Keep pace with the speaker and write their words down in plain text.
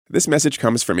This message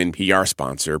comes from NPR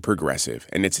sponsor Progressive,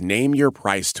 and it's Name Your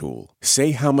Price tool.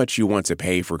 Say how much you want to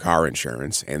pay for car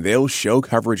insurance, and they'll show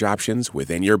coverage options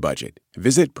within your budget.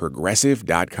 Visit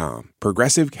Progressive.com.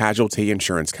 Progressive Casualty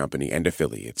Insurance Company and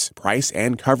Affiliates. Price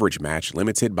and coverage match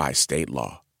limited by state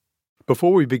law.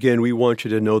 Before we begin, we want you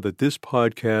to know that this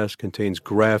podcast contains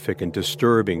graphic and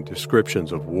disturbing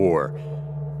descriptions of war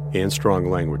and strong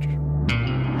language.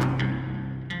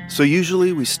 So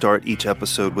usually we start each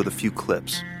episode with a few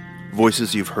clips,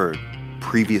 voices you've heard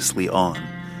previously on.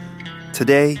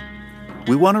 Today,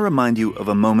 we want to remind you of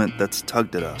a moment that's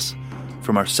tugged at us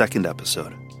from our second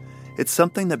episode. It's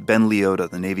something that Ben Leota,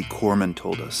 the Navy corpsman,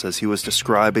 told us as he was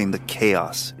describing the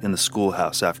chaos in the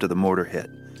schoolhouse after the mortar hit.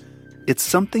 It's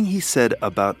something he said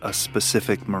about a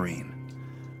specific Marine.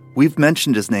 We've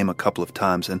mentioned his name a couple of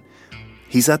times, and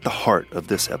he's at the heart of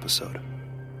this episode.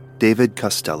 David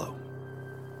Costello.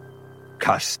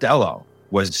 Costello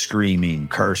was screaming,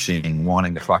 cursing,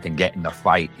 wanting to fucking get in the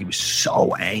fight. He was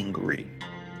so angry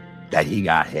that he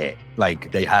got hit.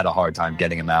 Like, they had a hard time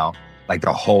getting him out. Like,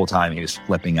 the whole time he was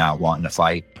flipping out, wanting to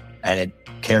fight. And it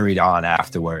carried on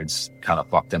afterwards, kind of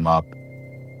fucked him up.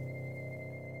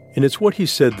 And it's what he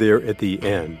said there at the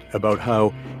end about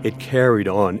how it carried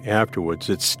on afterwards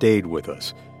that stayed with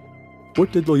us.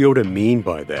 What did Leota mean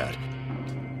by that?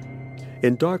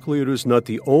 And Doc Leota's not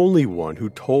the only one who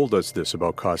told us this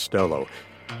about Costello,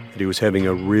 that he was having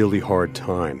a really hard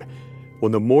time.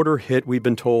 When the mortar hit, we've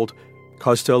been told,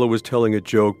 Costello was telling a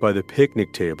joke by the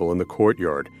picnic table in the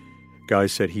courtyard. Guy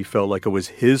said he felt like it was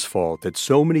his fault that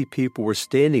so many people were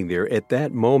standing there at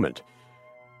that moment.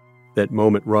 That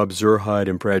moment Rob Zurheide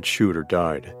and Brad Shooter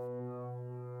died.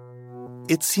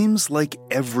 It seems like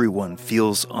everyone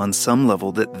feels on some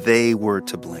level that they were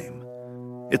to blame.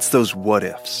 It's those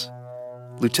what-ifs.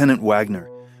 Lieutenant Wagner,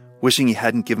 wishing he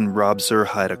hadn't given Rob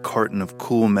Zurheide a carton of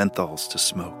cool menthols to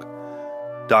smoke.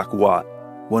 Doc Watt,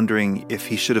 wondering if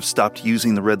he should have stopped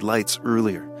using the red lights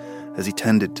earlier as he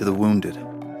tended to the wounded.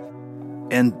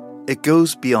 And it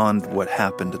goes beyond what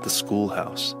happened at the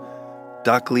schoolhouse.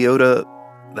 Doc Leota,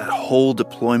 that whole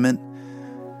deployment,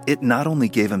 it not only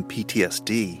gave him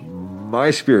PTSD. My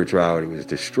spirituality was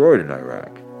destroyed in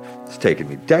Iraq. It's taken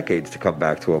me decades to come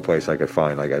back to a place I could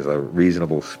find, like, as a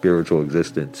reasonable spiritual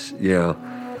existence, you know.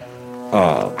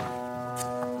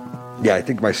 Yeah, I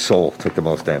think my soul took the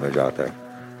most damage out there.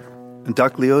 And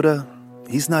Doc Leota,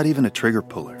 he's not even a trigger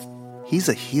puller. He's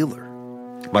a healer.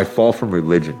 My fall from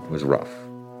religion was rough.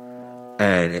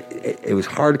 And it was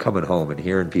hard coming home and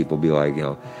hearing people be like, you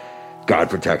know, God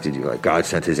protected you. Like, God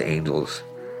sent his angels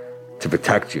to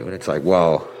protect you. And it's like,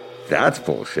 well, that's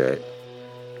bullshit.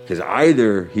 Because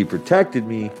either he protected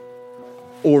me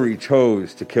or he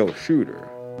chose to kill Shooter.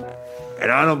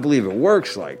 And I don't believe it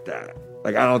works like that.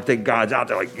 Like, I don't think God's out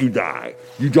there like, you die.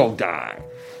 You don't die.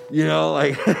 You know,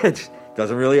 like, it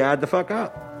doesn't really add the fuck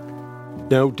up.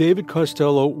 Now, David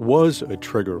Costello was a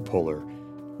trigger puller.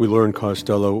 We learned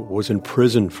Costello was in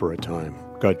prison for a time,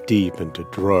 got deep into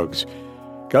drugs.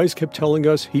 Guys kept telling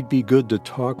us he'd be good to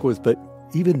talk with, but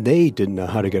even they didn't know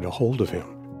how to get a hold of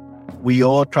him. We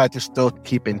all tried to still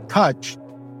keep in touch,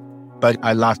 but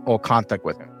I lost all contact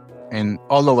with him. And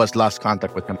all of us lost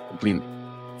contact with him completely.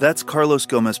 That's Carlos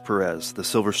Gomez Perez, the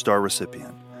Silver Star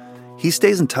recipient. He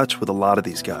stays in touch with a lot of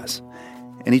these guys.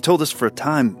 And he told us for a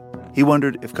time he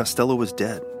wondered if Costello was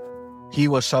dead. He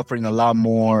was suffering a lot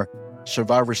more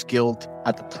survivor's guilt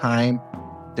at the time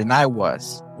than I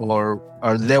was, or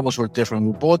our levels were different.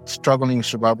 We were both struggling with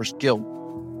survivor's guilt.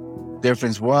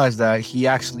 Difference was that he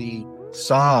actually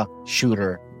saw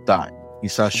Shooter die. He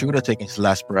saw Shooter taking his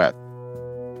last breath.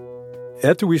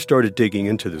 After we started digging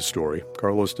into the story,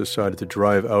 Carlos decided to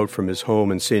drive out from his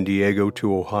home in San Diego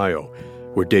to Ohio,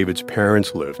 where David's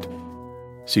parents lived,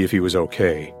 see if he was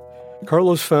okay.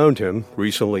 Carlos found him,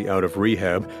 recently out of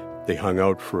rehab. They hung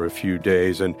out for a few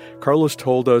days, and Carlos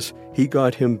told us he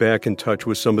got him back in touch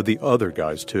with some of the other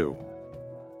guys, too.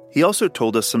 He also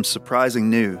told us some surprising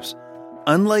news.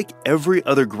 Unlike every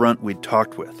other grunt we'd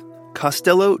talked with,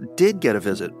 Costello did get a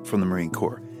visit from the Marine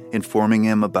Corps, informing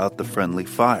him about the friendly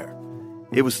fire.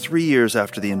 It was 3 years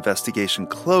after the investigation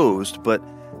closed, but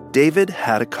David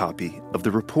had a copy of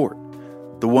the report,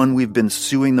 the one we've been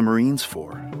suing the Marines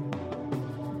for.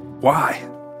 Why?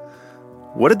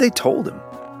 What had they told him?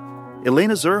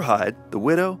 Elena Zurheide, the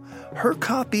widow, her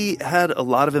copy had a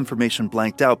lot of information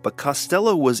blanked out, but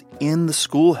Costello was in the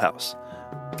schoolhouse,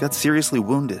 got seriously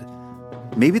wounded.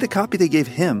 Maybe the copy they gave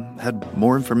him had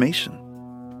more information.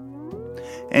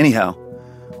 Anyhow,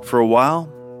 for a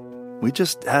while, we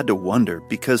just had to wonder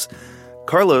because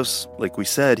Carlos, like we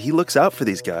said, he looks out for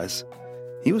these guys.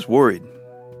 He was worried.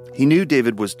 He knew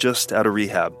David was just out of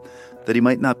rehab, that he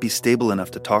might not be stable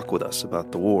enough to talk with us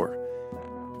about the war.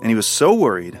 And he was so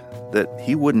worried that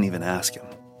he wouldn't even ask him.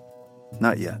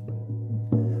 Not yet.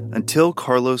 Until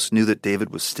Carlos knew that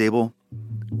David was stable,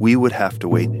 we would have to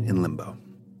wait in limbo.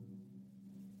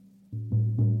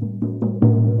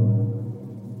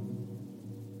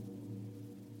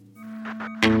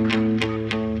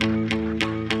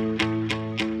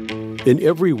 In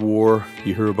every war,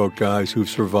 you hear about guys who've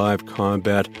survived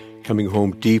combat coming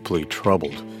home deeply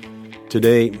troubled.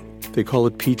 Today, they call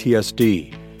it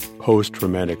PTSD,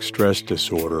 post-traumatic stress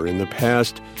disorder. In the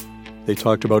past, they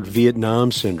talked about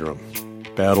Vietnam syndrome,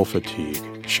 battle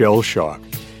fatigue, shell shock.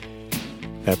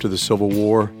 After the Civil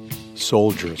War,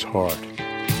 soldier's heart.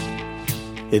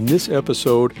 In this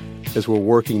episode, as we're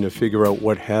working to figure out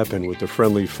what happened with the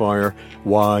friendly fire,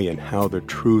 why and how the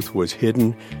truth was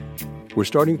hidden, we're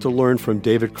starting to learn from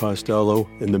David Costello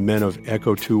and the men of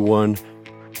Echo 21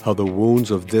 how the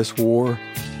wounds of this war,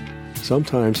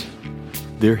 sometimes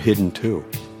they're hidden too.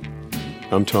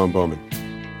 I'm Tom Bowman.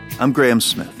 I'm Graham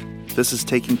Smith. This is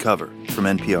Taking Cover from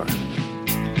NPR.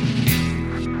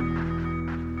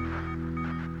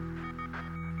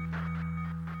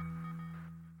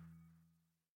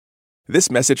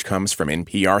 This message comes from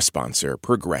NPR sponsor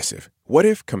Progressive. What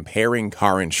if comparing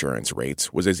car insurance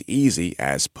rates was as easy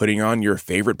as putting on your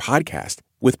favorite podcast?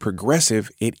 With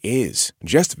Progressive, it is.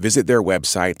 Just visit their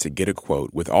website to get a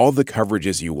quote with all the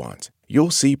coverages you want.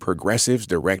 You'll see Progressive's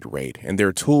direct rate, and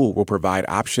their tool will provide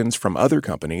options from other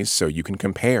companies so you can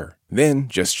compare. Then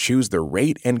just choose the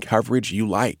rate and coverage you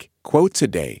like. Quote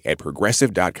today at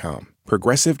Progressive.com.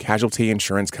 Progressive Casualty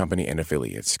Insurance Company and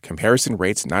Affiliates. Comparison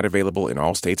rates not available in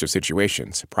all states or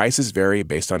situations. Prices vary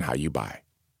based on how you buy.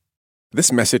 This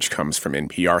message comes from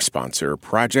NPR sponsor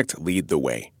Project Lead the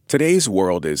Way. Today's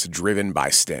world is driven by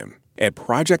STEM. At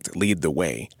Project Lead the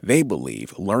Way, they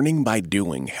believe learning by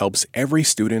doing helps every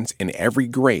student in every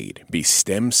grade be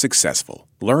STEM successful.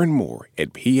 Learn more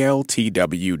at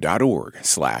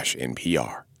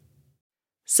pltw.org/NPR.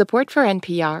 Support for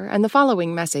NPR and the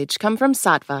following message come from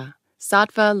Sattva.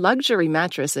 Sattva luxury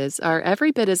mattresses are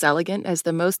every bit as elegant as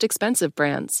the most expensive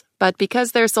brands, but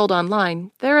because they're sold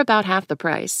online, they're about half the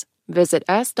price. Visit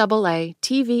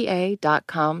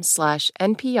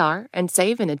SAATVA.com/NPR and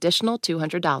save an additional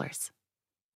 $200.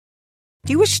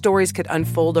 Do you wish stories could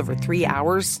unfold over 3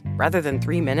 hours rather than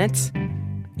 3 minutes?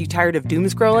 You tired of doom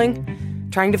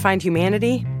scrolling? Trying to find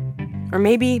humanity? Or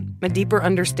maybe a deeper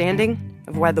understanding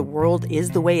of why the world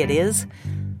is the way it is?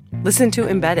 Listen to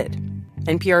Embedded,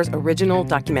 NPR's original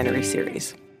documentary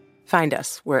series. Find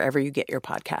us wherever you get your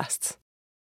podcasts.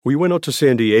 We went out to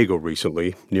San Diego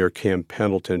recently, near Camp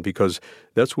Pendleton, because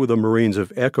that's where the Marines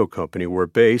of Echo Company were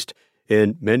based,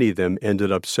 and many of them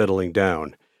ended up settling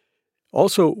down.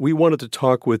 Also, we wanted to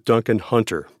talk with Duncan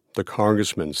Hunter, the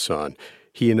congressman's son.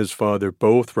 He and his father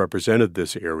both represented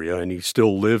this area, and he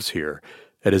still lives here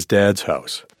at his dad's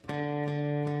house.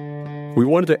 We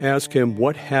wanted to ask him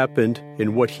what happened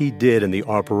and what he did in the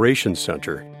operations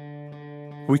center.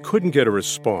 We couldn't get a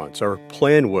response. Our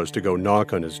plan was to go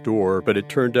knock on his door, but it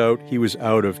turned out he was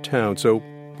out of town, so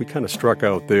we kind of struck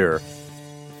out there.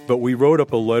 But we wrote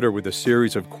up a letter with a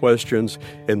series of questions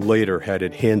and later had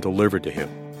it hand-delivered to him.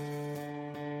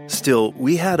 Still,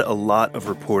 we had a lot of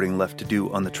reporting left to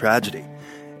do on the tragedy.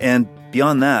 And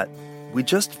beyond that, we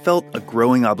just felt a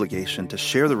growing obligation to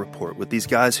share the report with these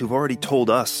guys who've already told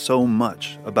us so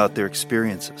much about their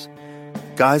experiences.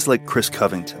 Guys like Chris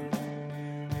Covington.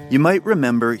 You might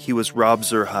remember he was Rob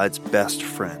Zurheid's best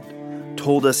friend.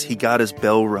 Told us he got his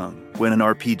bell rung when an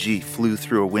RPG flew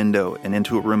through a window and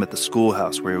into a room at the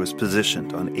schoolhouse where he was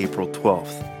positioned on April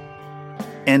 12th.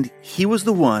 And he was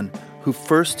the one who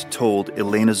first told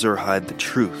Elena Zurheid the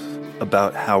truth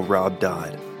about how Rob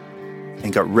died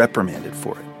and got reprimanded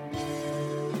for it.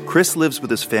 Chris lives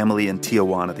with his family in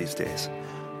Tijuana these days.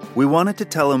 We wanted to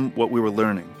tell him what we were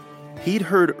learning. He'd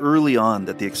heard early on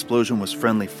that the explosion was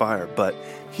friendly fire, but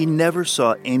he never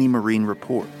saw any Marine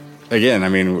report. Again,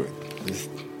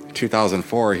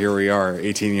 2004, here we are,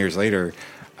 18 years later.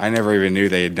 I never even knew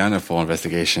they had done a full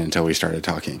investigation until we started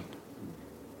talking.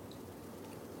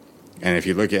 And if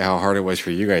you look at how hard it was for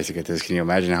you guys to get this, can you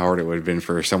imagine how hard it would have been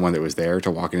for someone that was there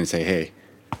to walk in and say, hey,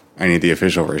 I need the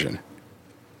official version?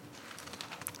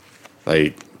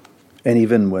 And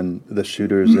even when the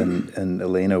shooters and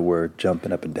Elena were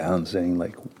jumping up and down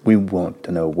saying, we want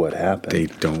to know what happened.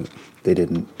 They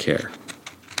didn't care.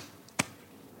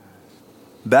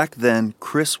 Back then,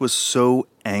 Chris was so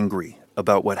angry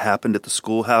about what happened at the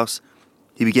schoolhouse,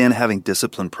 he began having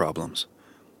discipline problems.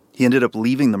 He ended up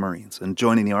leaving the Marines and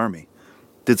joining the Army.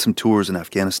 Did some tours in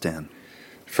Afghanistan.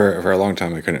 For a long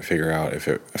time, I couldn't figure out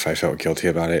if I felt guilty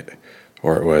about it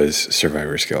or it was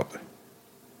survivor's guilt.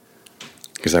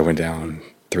 Because I went down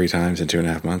 3 times in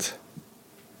 2.5 months.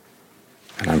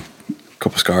 And I'm a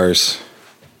couple scars,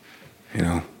 you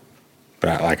know,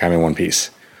 but I'm in one piece.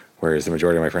 Whereas the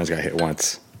majority of my friends got hit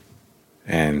once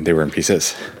and they were in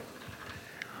pieces.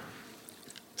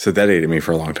 So that ate at me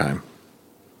for a long time.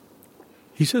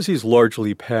 He says he's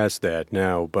largely past that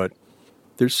now, but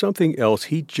there's something else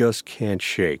he just can't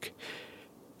shake.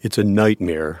 It's a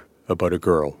nightmare about a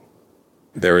girl.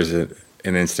 There was an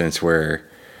instance where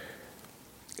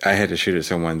I had to shoot at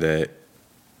someone that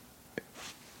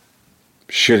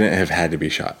shouldn't have had to be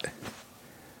shot,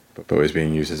 but was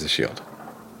being used as a shield.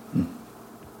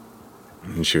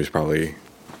 And she was probably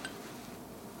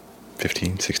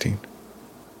 15, 16.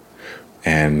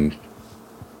 And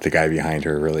the guy behind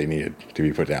her really needed to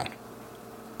be put down.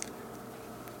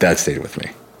 That stayed with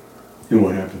me. And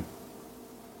what happened?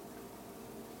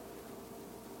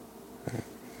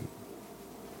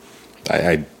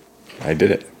 I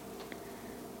did it.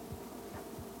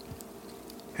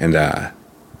 And that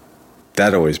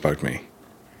always bugged me.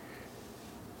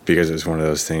 Because it was one of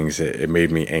those things that it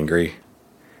made me angry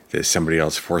that somebody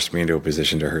else forced me into a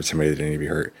position to hurt somebody that didn't need to be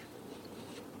hurt.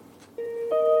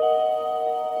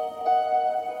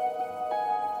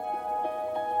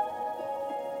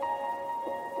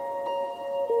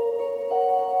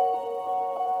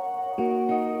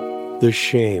 This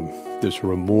shame, this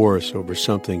remorse over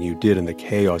something you did in the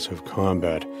chaos of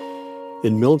combat.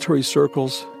 In military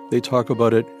circles, they talk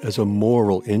about it as a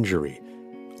moral injury.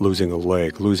 Losing a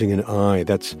leg, losing an eye,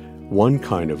 that's one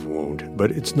kind of wound, but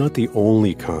it's not the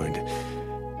only kind.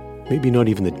 Maybe not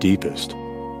even the deepest.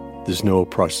 There's no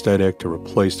prosthetic to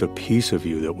replace a piece of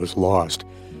you that was lost.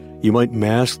 You might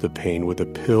mask the pain with a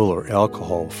pill or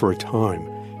alcohol for a time.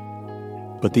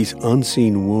 But these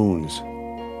unseen wounds,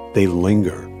 they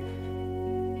linger.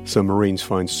 Some Marines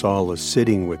find solace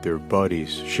sitting with their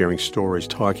buddies, sharing stories,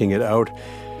 talking it out.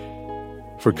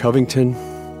 For Covington,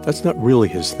 that's not really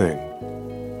his thing.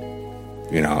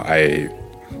 You know,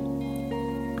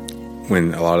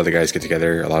 when a lot of the guys get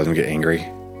together, a lot of them get angry.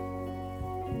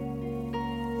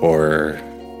 Or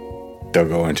they'll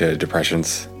go into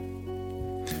depressions.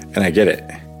 And I get it.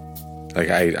 Like,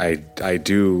 I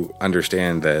do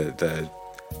understand the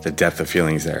depth of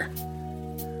feelings there.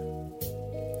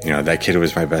 You know, that kid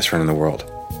was my best friend in the world.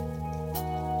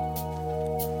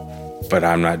 But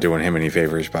I'm not doing him any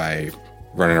favors by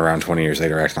running around 20 years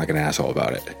later acting like an asshole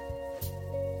about it.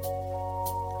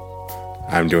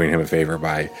 I'm doing him a favor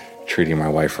by treating my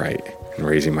wife right and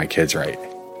raising my kids right.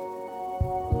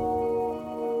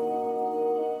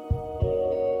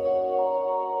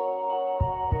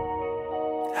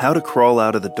 How to crawl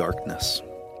out of the darkness.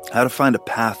 How to find a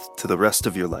path to the rest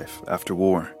of your life after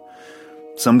war.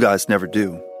 Some guys never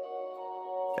do.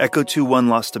 Echo 2-1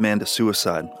 lost a man to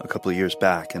suicide a couple of years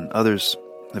back, and others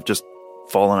have just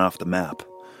fallen off the map.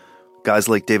 Guys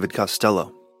like David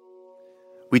Costello.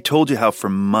 We told you how for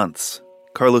months,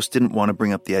 Carlos didn't want to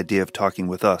bring up the idea of talking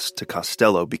with us to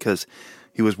Costello because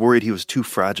he was worried he was too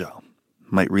fragile,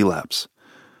 might relapse.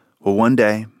 Well, one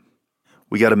day,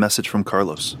 we got a message from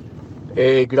Carlos.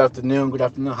 Hey, good afternoon.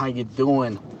 How you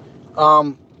doing?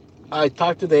 I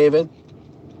talked to David,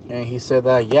 and he said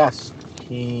that, yes,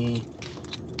 he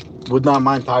would not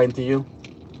mind talking to you.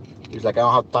 He's like, I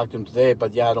don't have to talk to him today,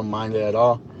 but yeah, I don't mind it at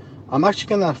all. I'm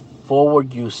actually going to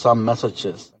forward you some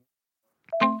messages.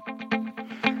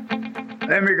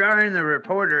 And regarding the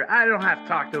reporter, I don't have to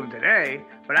talk to him today,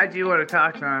 but I do want to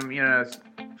talk to him,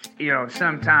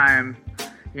 sometime,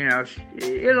 in a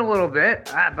little bit.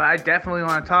 But I definitely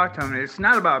want to talk to him. It's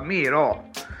not about me at all.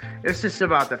 It's just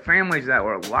about the families that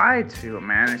were lied to,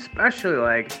 man. Especially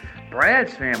like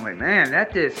Brad's family, man.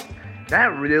 That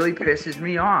really pisses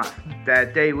me off.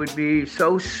 That they would be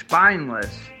so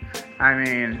spineless. I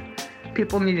mean,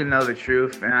 people need to know the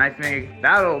truth, and I think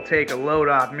that'll take a load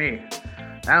off me.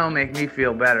 That'll make me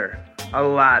feel better, a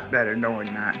lot better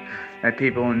knowing that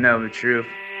people know the truth.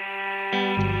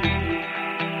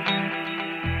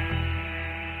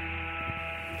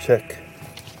 Check.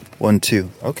 1,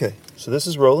 2. Okay, so this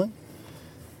is rolling.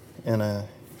 And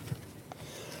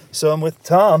so I'm with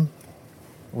Tom.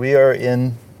 We are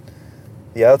in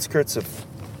the outskirts of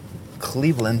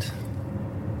Cleveland.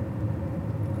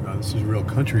 Wow, this is real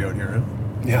country out here, huh?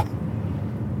 Yeah.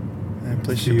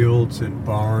 Fields and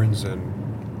barns and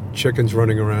chickens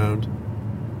running around.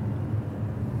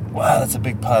 Wow, that's a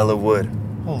big pile of wood.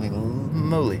 Holy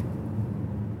moly.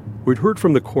 We'd heard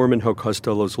from the corpsman how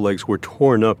Costello's legs were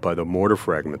torn up by the mortar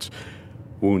fragments.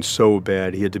 Wounds so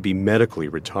bad he had to be medically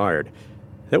retired.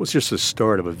 That was just the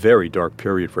start of a very dark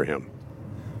period for him.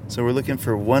 So we're looking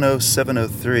for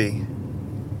 10703.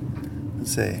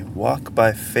 Say, walk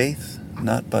by faith,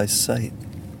 not by sight.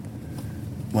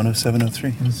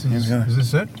 10703. Is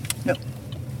this it? Yep.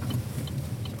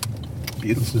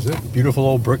 Beautiful. This is it? Beautiful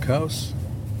old brick house?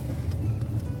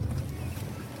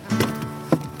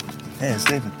 Hey, it's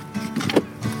David.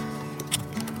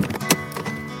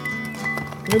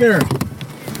 Hey there.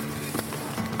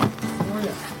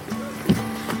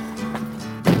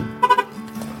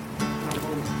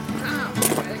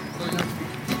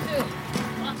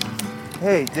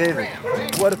 Hey, David.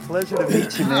 What a pleasure to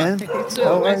meet you, man.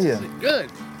 How are you?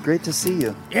 Good. Great to see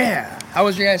you. Yeah. How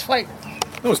was your guys' flight?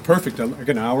 That was perfect. Like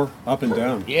an hour up and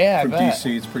down. Yeah, I From bet.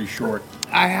 DC, it's pretty short.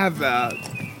 I have the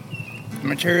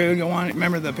material you want.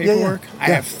 Remember the paperwork? Yeah. I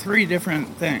have 3 different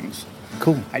things.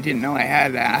 Cool. I didn't know I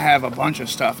had that. I have a bunch of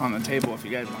stuff on the table if you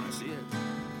guys want to see it.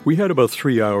 We had about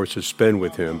 3 hours to spend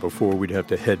with him before we'd have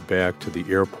to head back to the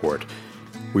airport.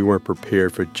 We weren't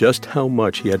prepared for just how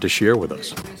much he had to share with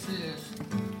us. This is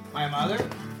my mother,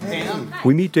 Pam.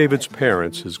 We meet David's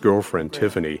parents, his girlfriend,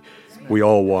 Tiffany. We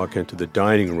all walk into the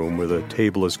dining room where the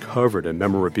table is covered in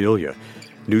memorabilia.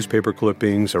 Newspaper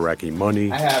clippings, Iraqi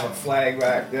money. I have a flag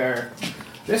back there.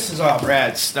 This is all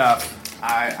Brad's stuff.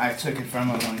 I took it from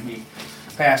him when he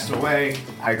passed away.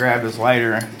 I grabbed his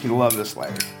lighter. He loved this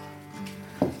lighter.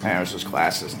 And it was his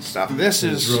glasses and stuff. This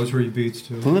is Rosary beads,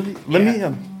 too. Well, let me.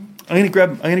 I'm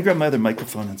gonna grab my other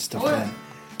microphone and stuff.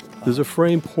 There's a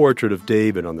framed portrait of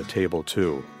David on the table,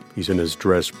 too. He's in his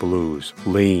dress blues,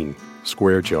 lean,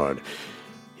 square-jawed.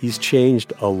 He's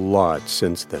changed a lot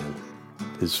since then.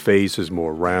 His face is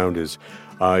more round, his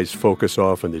eyes focus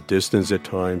off in the distance at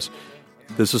times.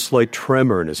 There's a slight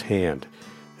tremor in his hand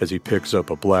as he picks up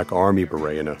a black army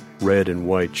beret and a red and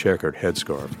white checkered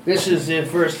headscarf. This is the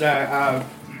first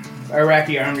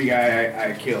Iraqi army guy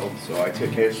I killed, so I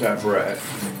took his beret.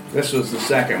 This was the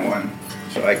second one,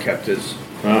 so I kept his.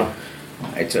 Wow.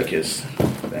 I took his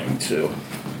thing too.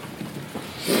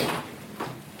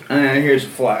 And here's a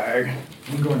flag.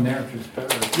 You can go in there if it's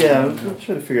better. Yeah, we'll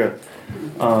try to figure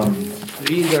out.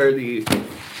 These are the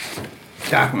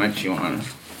documents you want.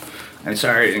 I'm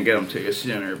sorry I didn't get them to you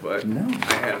sooner, but No.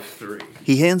 I have 3.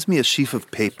 He hands me a sheaf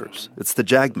of papers. It's the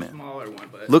Jagman. Smaller one,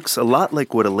 but Looks a lot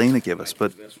like what Elena gave us,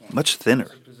 but much thinner.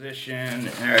 position and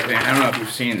everything. I don't know if you've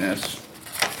seen this.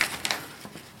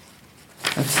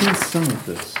 I've seen some of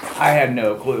this. I had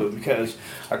no clue because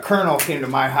a colonel came to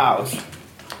my house.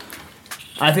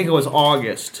 I think it was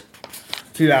August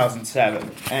 2007,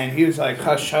 and he was like,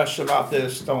 "Hush, hush about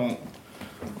this. Don't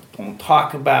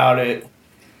talk about it."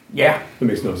 Yeah, That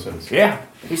makes no sense. yeah.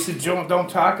 He said, "Don't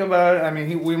talk about it." I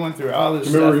mean, we went through all this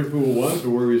Do you remember stuff. who it was or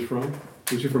where he was from?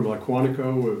 Was he from like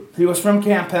Quantico? He was from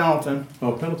Camp Pendleton.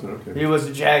 Oh, Pendleton, okay. He was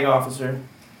a JAG officer,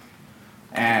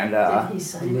 and Did he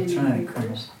sign any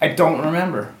papers? I don't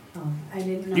remember. Oh, I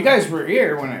didn't know. You guys were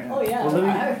here when I. Oh, yeah. Well,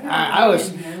 let me-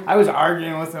 I was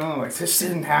arguing with him like this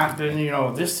didn't happen. You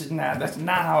know, this didn't happen. That's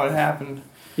not how it happened.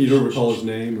 You don't recall his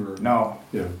name or? No,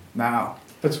 Yeah. no.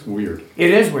 That's weird.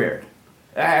 It is weird.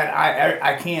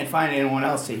 I can't find anyone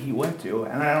else that he went to,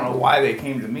 and I don't know why they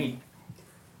came to me.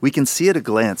 We can see at a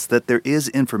glance that there is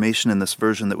information in this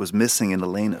version that was missing in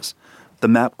Elena's. The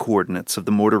map coordinates of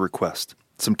the mortar request,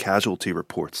 some casualty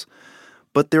reports.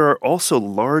 But there are also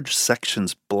large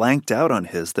sections blanked out on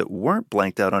his that weren't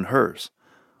blanked out on hers.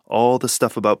 All the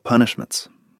stuff about punishments.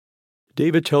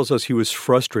 David tells us he was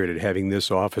frustrated having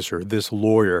this officer, this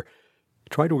lawyer,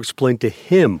 try to explain to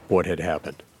him what had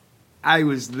happened. I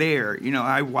was there. You know,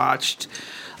 I watched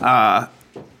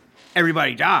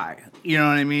everybody die. You know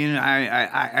what I mean?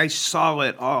 I saw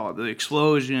it all, the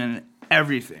explosion,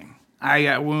 everything. I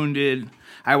got wounded.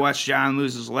 I watched John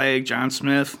lose his leg, John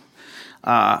Smith.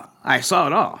 I saw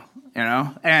it all, you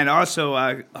know? And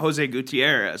also Jose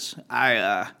Gutierrez.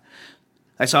 I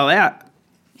saw that.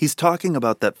 He's talking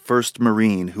about that first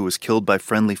Marine who was killed by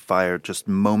friendly fire just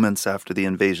moments after the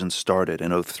invasion started in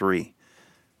 2003.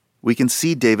 We can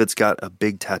see David's got a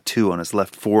big tattoo on his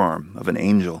left forearm of an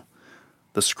angel.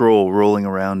 The scroll rolling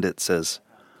around it says,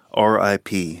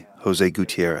 R.I.P. Jose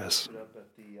Gutierrez.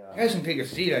 You guys can take a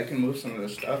seat. I can move some of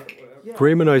this stuff.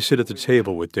 Graham and I sit at the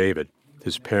table with David.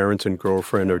 His parents and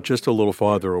girlfriend are just a little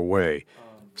farther away,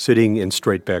 sitting in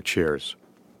straight-back chairs.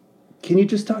 Can you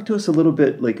just talk to us a little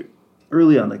bit, like,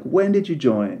 early on? Like, when did you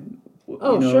join?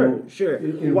 Sure.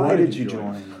 Why did you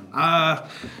join?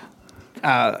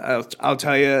 I'll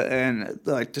tell you, in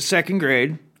like the second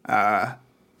grade,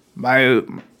 my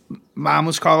mom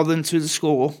was called into the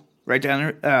school right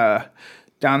down the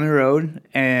road,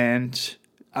 and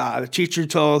the teacher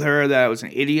told her that I was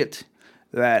an idiot,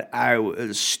 that I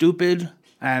was stupid,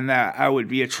 and that I would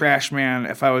be a trash man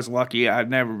if I was lucky. I'd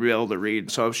never be able to read,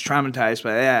 so I was traumatized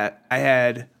by that. I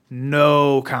had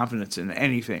no confidence in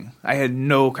anything. I had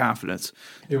no confidence.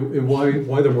 And why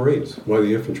the Marines? Why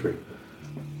the infantry?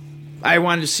 I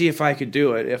wanted to see if I could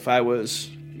do it, if I was,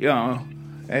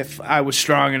 if I was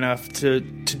strong enough to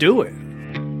do it.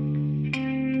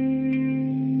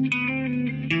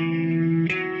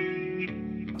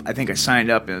 I think I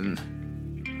signed up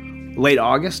in late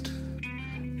August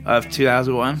of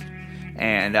 2001.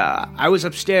 And I was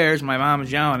upstairs. My mom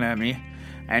was yelling at me.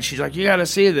 And she's like, you got to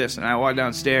see this. And I walked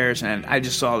downstairs, and I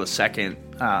just saw the second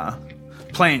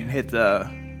plane hit the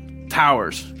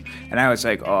towers. And I was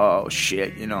like, oh,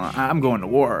 shit, I'm going to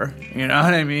war. You know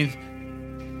what I mean?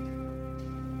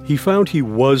 He found he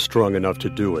was strong enough to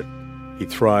do it. He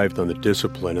thrived on the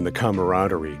discipline and the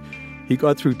camaraderie. He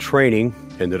got through training,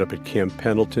 ended up at Camp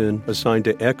Pendleton, assigned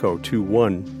to Echo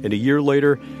 2-1, and a year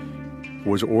later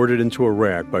was ordered into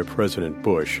Iraq by President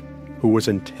Bush, who was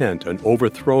intent on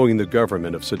overthrowing the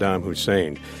government of Saddam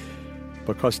Hussein.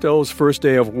 But Costello's first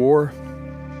day of war,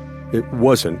 it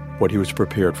wasn't what he was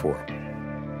prepared for.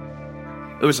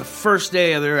 It was the first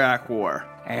day of the Iraq War,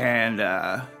 and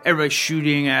everybody's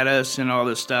shooting at us and all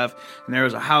this stuff. And there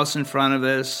was a house in front of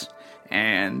us,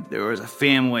 and there was a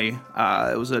family.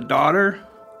 It was a daughter,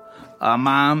 a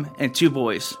mom, and 2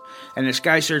 boys. And this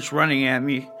guy starts running at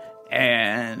me,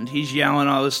 and he's yelling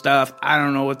all this stuff. I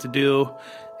don't know what to do.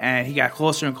 And he got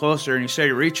closer and closer, and he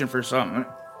started reaching for something.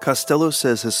 Costello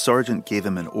says his sergeant gave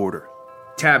him an order.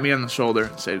 Tapped me on the shoulder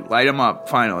and said, light him up,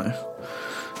 finally.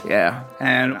 Yeah,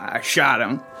 and I shot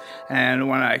him. And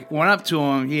when I went up to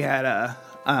him, he had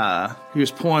he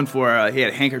was pulling for he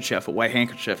had a handkerchief, a white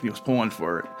handkerchief, and he was pulling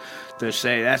for it to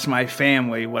say, that's my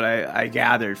family, what I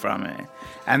gathered from it.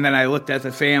 And then I looked at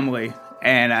the family,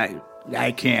 and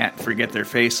I can't forget their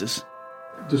faces.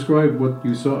 Describe what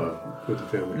you saw with the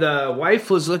family. The wife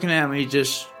was looking at me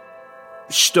just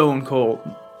stone cold,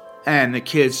 and the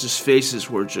kids' just faces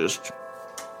were just,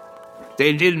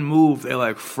 they didn't move, they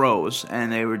like froze,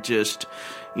 and they were just,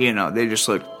 they just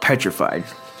looked petrified.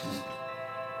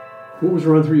 What was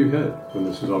running through your head when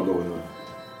this was all going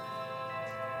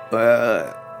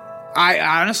on? I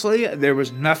honestly, there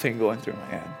was nothing going through my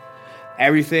head.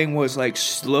 Everything was like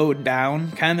slowed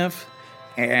down, kind of.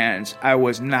 And I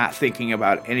was not thinking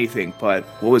about anything but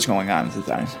what was going on at the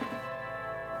time.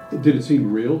 Did it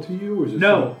seem real to you? Or was it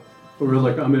No. Or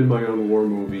like, I'm in my own war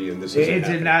movie and this is It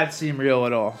did not seem real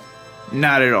at all.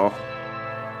 Not at all.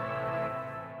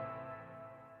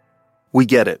 We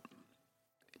get it.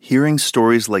 Hearing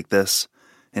stories like this,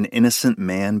 an innocent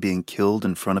man being killed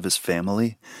in front of his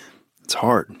family, it's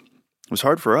hard. It was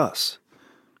hard for us.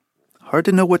 Hard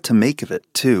to know what to make of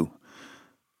it, too.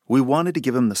 We wanted to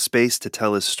give him the space to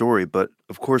tell his story, but,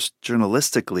 of course,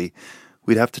 journalistically,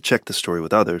 we'd have to check the story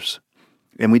with others.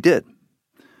 And we did.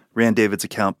 Ran David's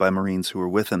account by Marines who were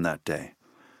with him that day.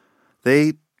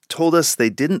 They told us they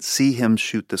didn't see him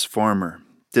shoot this farmer,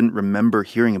 didn't remember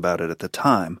hearing about it at the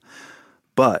time,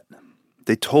 but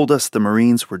they told us the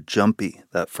Marines were jumpy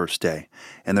that first day,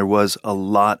 and there was a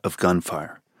lot of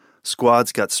gunfire.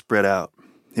 Squads got spread out.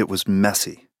 It was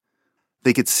messy.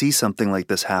 They could see something like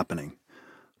this happening.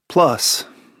 Plus,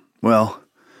 well,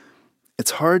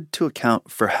 it's hard to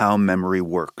account for how memory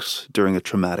works during a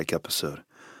traumatic episode,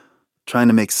 trying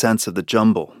to make sense of the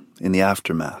jumble in the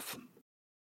aftermath.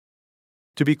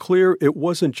 To be clear, it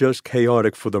wasn't just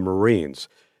chaotic for the Marines.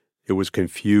 It was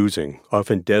confusing,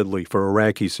 often deadly for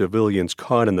Iraqi civilians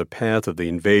caught in the path of the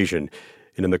invasion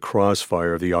and in the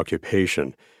crossfire of the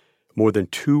occupation. More than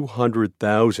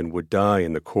 200,000 would die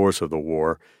in the course of the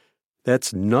war.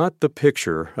 That's not the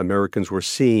picture Americans were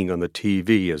seeing on the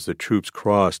TV as the troops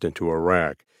crossed into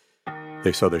Iraq.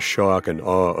 They saw the shock and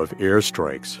awe of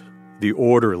airstrikes, the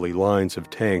orderly lines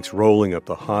of tanks rolling up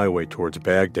the highway towards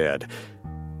Baghdad,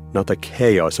 not the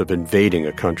chaos of invading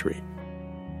a country.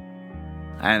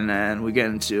 And then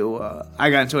I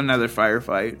got into another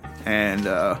firefight, and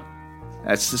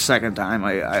that's the second time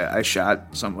I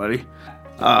shot somebody.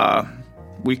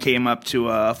 We came up to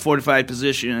a fortified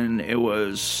position. It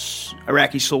was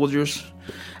Iraqi soldiers,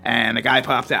 and a guy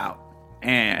popped out,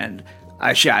 and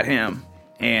I shot him,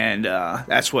 and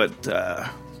that's what,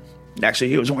 actually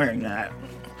he was wearing that.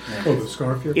 Oh, the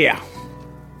scarf here? Yeah.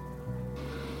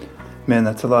 Man,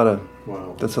 that's a lot of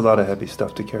Wow. That's a lot of heavy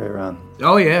stuff to carry around.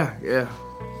 Oh, yeah.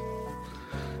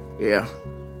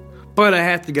 But I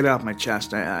have to get off my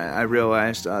chest. I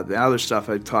realized the other stuff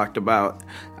I talked about,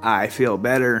 I feel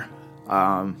better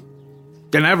than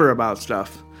ever about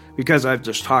stuff because I've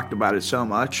just talked about it so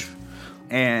much.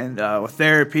 And with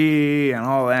therapy and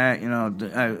all that,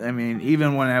 I mean,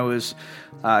 even when I was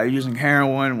using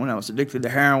heroin, when I was addicted to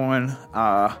heroin,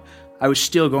 I was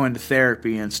still going to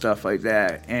therapy and stuff like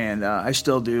that. And I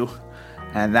still do.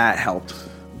 and that helped.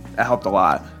 That helped a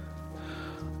lot.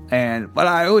 But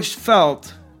I always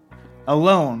felt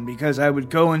alone because I would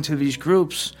go into these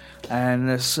groups and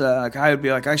this guy would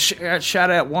be like, I got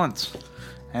shot at once.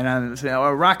 And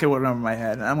a rocket went over my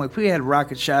head. And I'm like, we had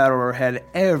rocket shot over our head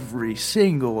every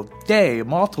single day,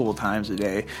 multiple times a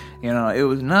day. It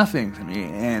was nothing to me.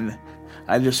 And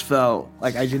I just felt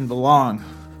like I didn't belong.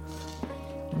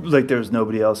 Like there was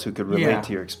nobody else who could relate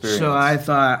to your experience. So I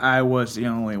thought I was the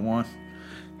only one.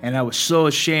 And I was so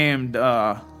ashamed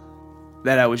that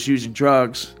I was using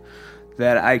drugs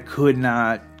that I could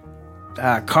not.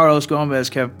 Carlos Gomez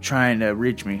kept trying to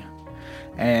reach me.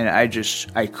 And I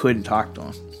couldn't talk to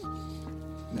him.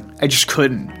 I just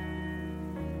couldn't.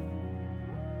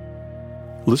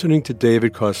 Listening to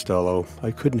David Costello,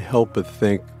 I couldn't help but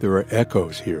think there are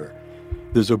echoes here.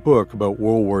 There's a book about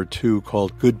World War II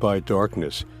called Goodbye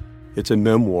Darkness. It's a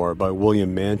memoir by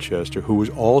William Manchester, who was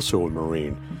also a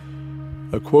Marine.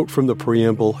 A quote from the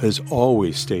preamble has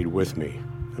always stayed with me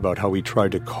about how he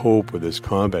tried to cope with his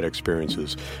combat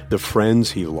experiences, the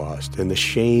friends he lost, and the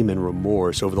shame and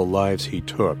remorse over the lives he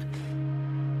took.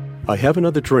 I have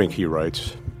another drink, he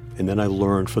writes, and then I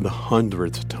learned for the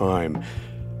 100th time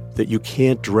that you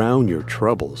can't drown your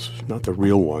troubles, not the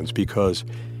real ones, because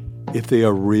if they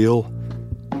are real,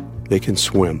 they can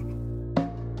swim.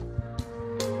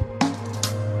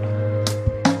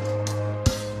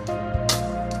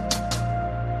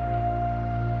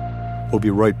 We'll be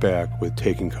right back with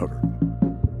Taking Cover.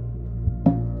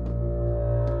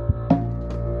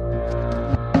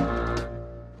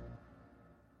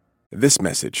 This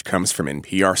message comes from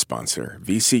NPR sponsor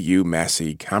VCU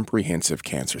Massey Comprehensive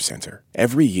Cancer Center.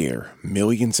 Every year,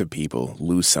 millions of people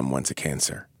lose someone to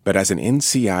cancer. But as an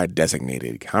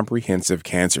NCI-designated comprehensive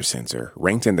cancer center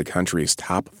ranked in the country's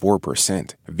top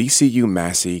 4%, VCU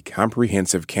Massey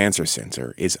Comprehensive Cancer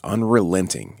Center is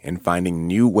unrelenting in finding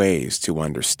new ways to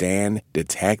understand,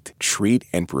 detect, treat,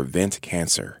 and prevent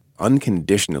cancer,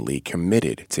 unconditionally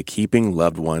committed to keeping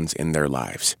loved ones in their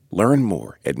lives. Learn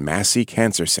more at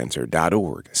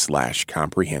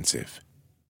masseycancercenter.org/comprehensive.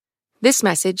 This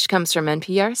message comes from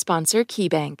NPR sponsor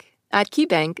KeyBank. At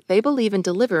KeyBank, they believe in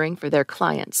delivering for their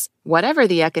clients. Whatever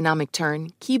the economic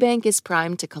turn, KeyBank is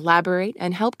primed to collaborate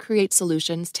and help create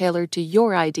solutions tailored to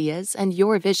your ideas and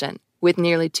your vision. With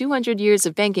nearly 200 years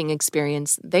of banking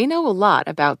experience, they know a lot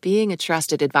about being a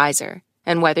trusted advisor.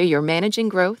 And whether you're managing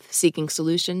growth, seeking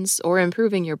solutions, or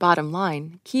improving your bottom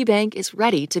line, KeyBank is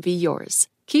ready to be yours.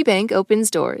 KeyBank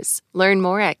opens doors. Learn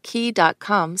more at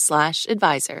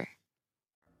key.com/advisor.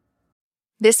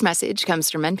 This message comes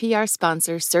from NPR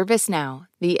sponsor ServiceNow,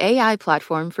 the AI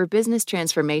platform for business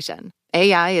transformation.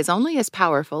 AI is only as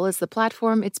powerful as the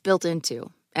platform it's built into.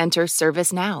 Enter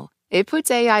ServiceNow. It puts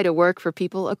AI to work for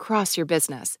people across your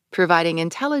business, providing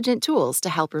intelligent tools to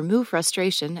help remove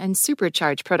frustration and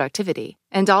supercharge productivity.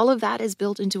 And all of that is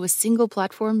built into a single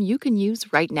platform you can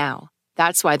use right now.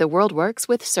 That's why the world works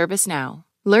with ServiceNow.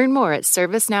 Learn more at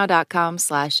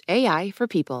servicenow.com/AI for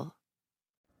people.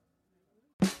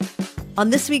 On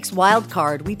this week's Wild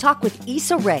Card, we talk with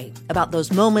Issa Rae about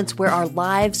those moments where our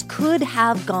lives could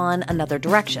have gone another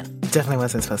direction. Definitely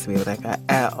wasn't supposed to be with that guy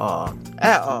at all.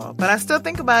 At all. But I still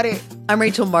think about it. I'm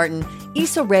Rachel Martin.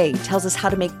 Issa Rae tells us how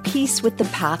to make peace with the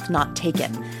path not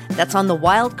taken. That's on the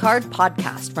Wild Card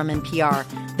podcast from NPR,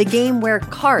 the game where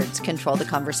cards control the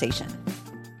conversation.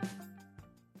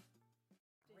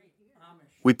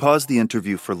 We paused the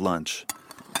interview for lunch.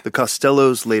 The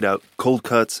Costellos laid out cold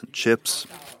cuts and chips.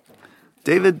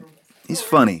 David, he's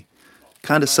funny,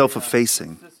 kind of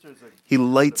self-effacing. He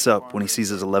lights up when he sees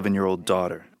his 11-year-old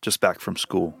daughter just back from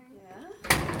school.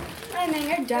 Hey, man,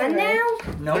 you're done now?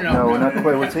 No, we're not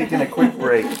quite. We're taking a quick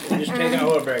break. Just take a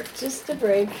little break. Just a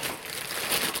break.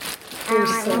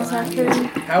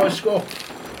 How was school?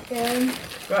 Good.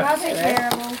 Good. Wasn't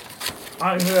terrible.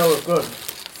 I hear that was good.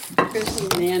 Here's some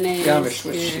mayonnaise. Yeah, Here's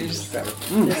this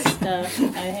stuff I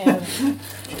have.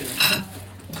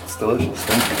 It's delicious.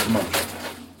 Thank you so much.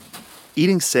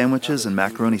 Eating sandwiches and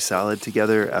macaroni salad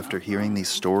together after hearing these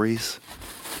stories,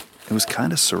 it was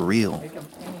kind of surreal.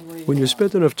 When you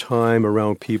spend enough time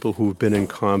around people who've been in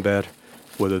combat,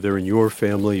 whether they're in your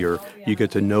family or you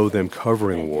get to know them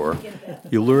covering war,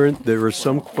 you learn there are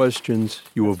some questions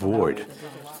you avoid.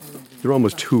 They're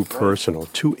almost too personal,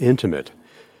 too intimate.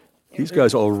 These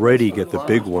guys already get the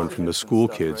big one from the school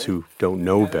kids who don't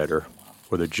know better,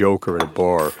 or the joker at a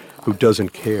bar who doesn't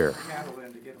care.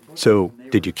 So,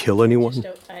 did you kill anyone?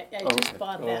 I just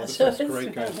bought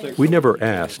that. We never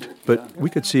asked, but we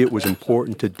could see it was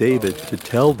important to David to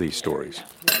tell these stories.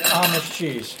 Amish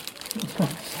cheese.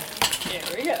 There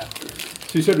we go.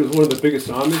 So you said it was one of the biggest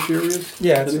Amish areas?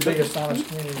 Yeah, it's the biggest Amish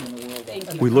community in the world.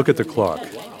 We look at the clock.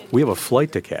 We have a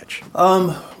flight to catch.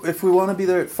 If we want to be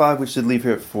there at 5, we should leave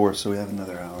here at 4, so we have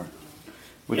another hour.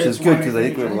 Which is good, because I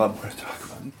think we have a lot more to talk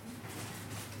about.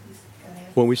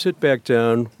 When we sit back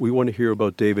down, we want to hear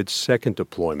about David's second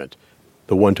deployment,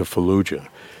 the one to Fallujah.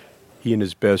 He and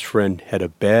his best friend had a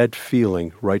bad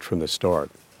feeling right from the start.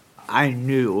 I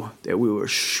knew that we were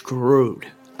screwed.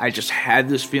 I just had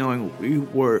this feeling we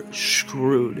were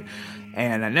screwed.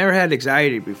 And I never had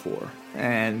anxiety before.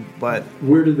 But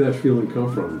where did that feeling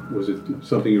come from? Was it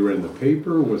something you read in the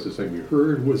paper? Was it something you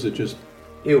heard? Was it just...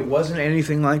 It wasn't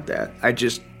anything like that.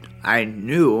 I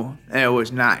knew it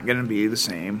was not going to be the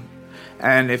same.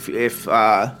 And if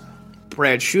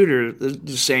Brad Shooter,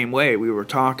 the same way we were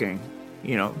talking,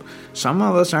 some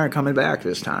of us aren't coming back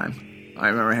this time. I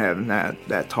remember having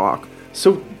that talk.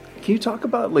 So, can you talk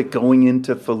about, going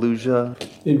into Fallujah?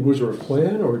 And was there a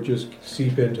plan, or just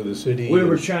seep into the city? We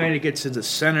were trying to get to the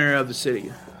center of the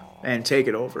city and take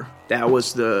it over. That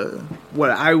was what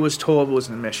I was told was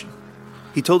the mission.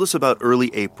 He told us about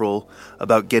early April,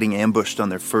 about getting ambushed on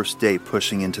their first day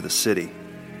pushing into the city.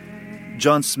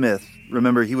 John Smith,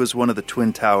 remember, he was one of the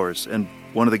Twin Towers and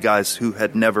one of the guys who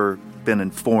had never been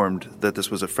informed that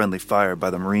this was a friendly fire by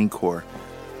the Marine Corps.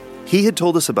 He had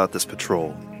told us about this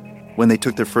patrol when they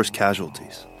took their first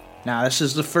casualties. Now, this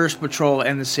is the first patrol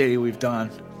in the city we've done.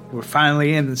 We're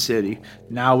finally in the city.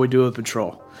 Now we do a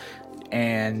patrol.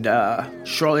 And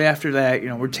shortly after that,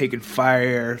 we're taking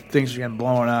fire. Things are getting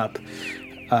blown up.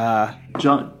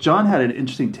 John had an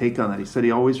interesting take on that. He said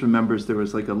he always remembers there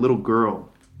was a little girl,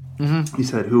 he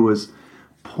said, who was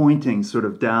pointing sort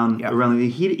of down around the...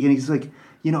 And he's like,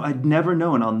 I'd never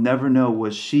know, and I'll never know,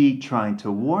 was she trying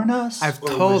to warn us? I've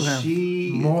told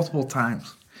him multiple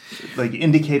times.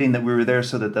 Indicating that we were there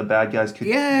so that the bad guys could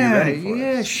be ready for us.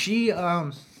 Yeah, she,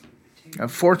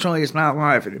 unfortunately, is not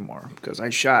alive anymore because I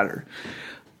shot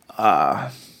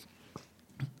her.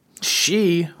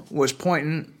 She was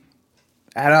pointing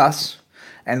at us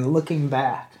and looking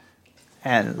back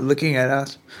and looking at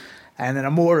us, and then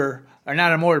a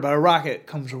rocket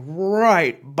comes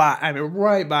right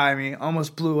by me,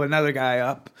 almost blew another guy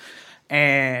up,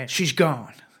 and she's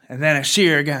gone. And then I see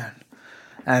her again.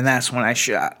 And that's when I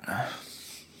shot.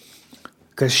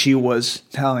 Because she was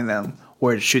telling them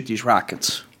where to shoot these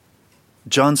rockets.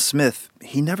 John Smith,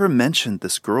 he never mentioned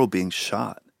this girl being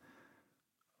shot.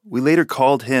 We later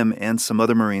called him and some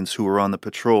other Marines who were on the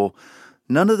patrol.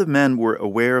 None of the men were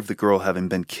aware of the girl having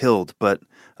been killed, but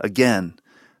again,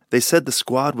 they said the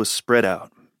squad was spread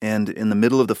out, and in the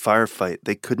middle of the firefight,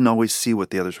 they couldn't always see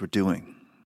what the others were doing.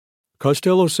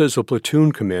 Costello says a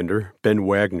platoon commander, Ben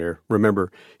Wagner,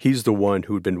 remember, he's the one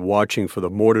who'd been watching for the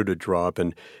mortar to drop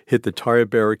and hit the tire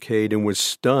barricade and was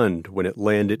stunned when it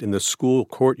landed in the school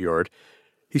courtyard.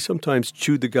 He sometimes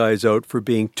chewed the guys out for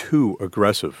being too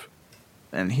aggressive.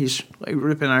 And he's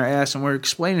ripping our ass, and we're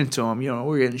explaining to him,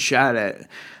 we're getting shot at.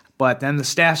 But then the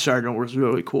staff sergeant was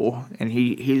really cool, and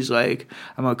he's like,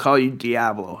 I'm going to call you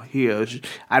Diablo. He goes,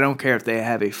 I don't care if they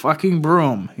have a fucking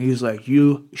broom. He's like,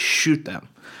 you shoot them.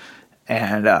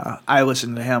 And I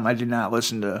listened to him. I did not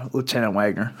listen to Lieutenant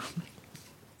Wagner.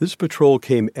 This patrol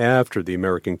came after the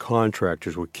American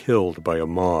contractors were killed by a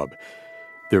mob.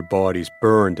 Their bodies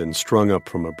burned and strung up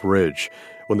from a bridge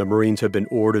when the Marines had been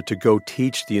ordered to go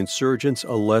teach the insurgents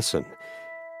a lesson.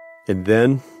 And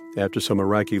then, after some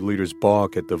Iraqi leaders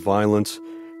balk at the violence,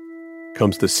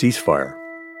 comes the ceasefire.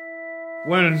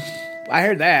 When I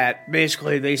heard that,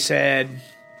 basically they said,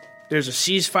 there's a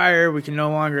ceasefire, we can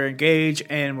no longer engage,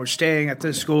 and we're staying at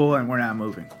this school, and we're not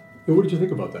moving. And what did you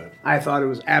think about that? I thought it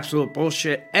was absolute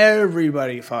bullshit.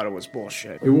 Everybody thought it was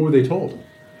bullshit. And what were they told?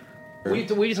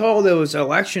 We told it was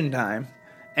election time,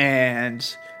 and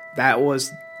that was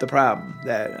the problem,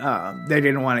 that they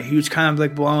didn't want a huge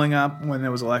conflict blowing up when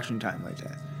there was election time like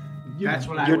that. That's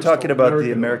what You're talking told. about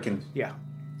the American... Yeah.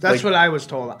 That's what I was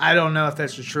told. I don't know if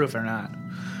that's the truth or not,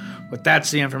 but that's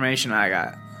the information I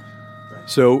got.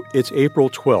 So it's April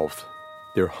 12th.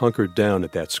 They're hunkered down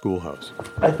at that schoolhouse.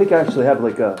 I think I actually have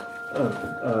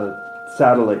a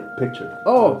satellite picture.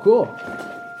 Oh, cool.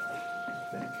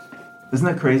 Isn't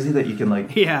that crazy that you can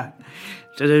Yeah,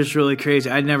 that is really crazy.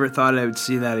 I never thought I would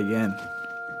see that again.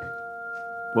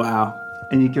 Wow.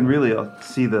 And you can really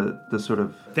see the sort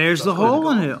of... There's the hole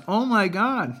in it. Oh, my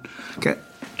God. Okay.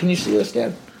 Can you see this,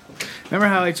 Dad? Remember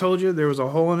how I told you there was a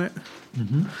hole in it?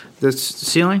 Mm-hmm. The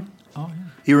ceiling? Oh, yeah.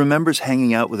 He remembers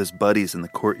hanging out with his buddies in the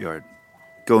courtyard,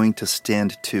 going to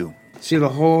stand 2. See the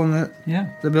hole in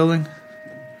the building?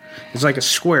 It's like a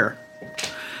square.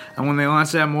 And when they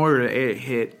launched that mortar, it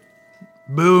hit,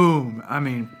 boom. I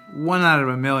mean, 1 out of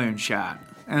a million shot.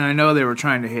 And I know they were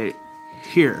trying to hit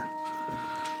here.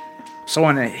 So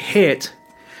when it hit,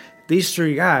 these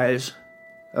 3 guys,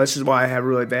 this is why I have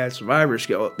really bad survivor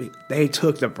skill, they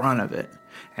took the brunt of it.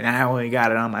 And I only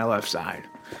got it on my left side.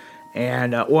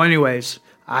 And, anyways,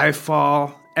 I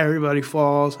fall, everybody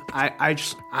falls.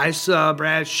 I saw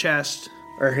Brad's chest,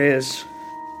 or his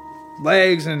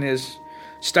legs and his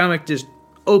stomach just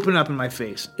open up in my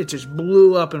face. It just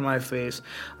blew up in my face.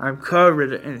 I'm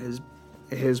covered in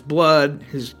his blood,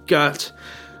 his guts.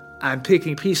 I'm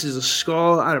picking pieces of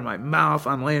skull out of my mouth.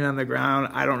 I'm laying on the ground.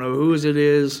 I don't know whose it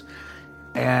is.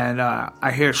 And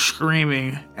I hear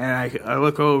screaming, and I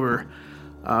look over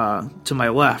to my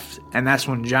left, and that's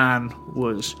when John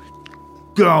was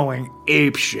going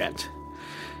apeshit.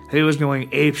 He was going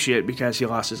apeshit because he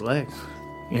lost his leg,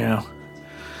 you know.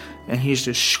 And he's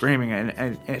just screaming.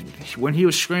 And when he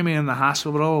was screaming in the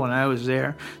hospital when I was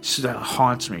there, it still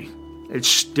haunts me. It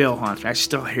still haunts me. I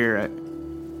still hear it.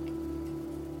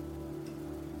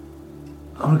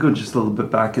 I want to go just a little bit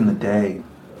back in the day.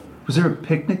 Was there a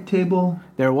picnic table?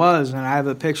 There was, and I have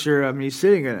a picture of me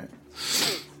sitting in it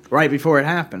right before it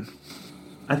happened.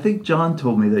 I think John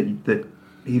told me that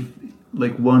he,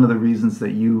 like, one of the reasons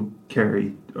that you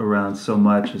carry around so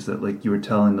much is that, like, you were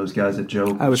telling those guys a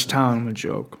joke. I was telling them a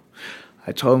joke.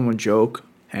 I told them a joke,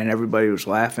 and everybody was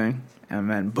laughing,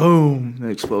 and then boom, the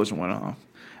explosion went off.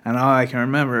 And all I can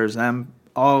remember is them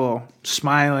all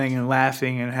smiling and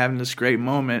laughing and having this great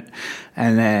moment,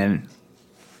 and then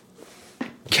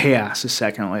chaos a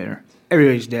second later.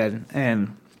 Everybody's dead,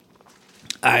 and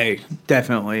I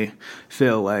definitely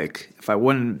feel like if I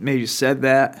wouldn't maybe said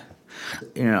that,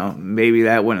 you know, maybe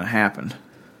that wouldn't have happened.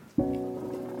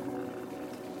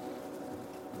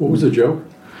 What was the joke?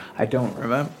 I don't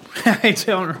remember. I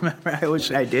don't remember. I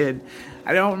wish I did.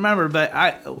 I don't remember, but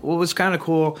what was kind of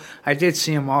cool, I did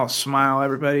see them all smile,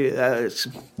 everybody. It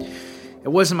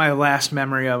wasn't my last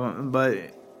memory of them, but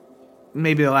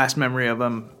maybe the last memory of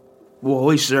them, well, at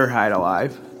least they're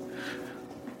alive.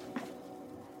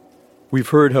 We've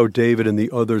heard how David and the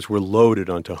others were loaded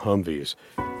onto Humvees,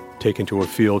 taken to a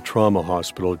field trauma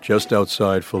hospital just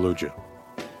outside Fallujah.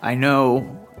 I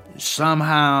know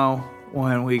somehow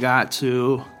when we got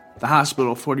to the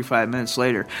hospital 45 minutes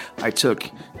later, I took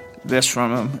this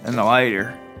from him and the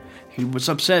lighter. He was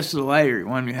obsessed with the lighter. He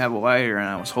wanted me to have a lighter, and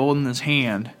I was holding his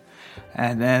hand.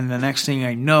 And then the next thing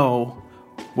I know,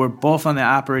 we're both on the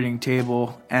operating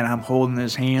table, and I'm holding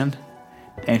his hand,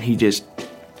 and he just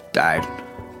died.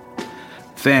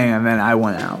 And then I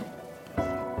went out.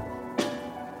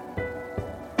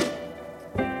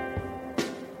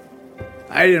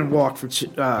 I didn't walk for...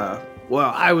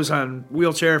 I was on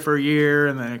wheelchair for a year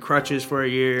and then crutches for a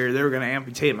year. They were going to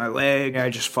amputate my leg. I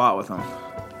just fought with them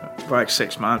for like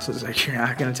 6 months. I was like, you're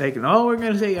not going to take it? No, we're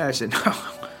going to take it. I said,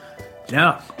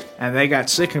 no. And they got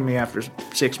sick of me after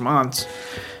 6 months.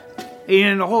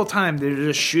 And the whole time, they were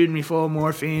just shooting me full of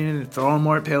morphine and throwing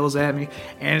more pills at me.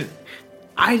 And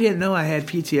I didn't know I had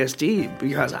PTSD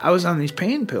because I was on these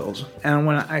pain pills. And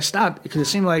when I stopped, because it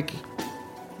seemed like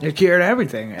it cured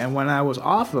everything. And when I was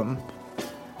off them,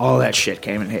 all that shit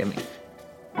came and hit me.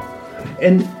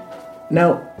 And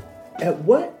now, at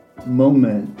what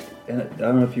moment, and I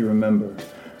don't know if you remember,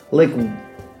 like,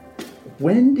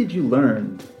 when did you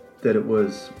learn that it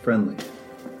was friendly?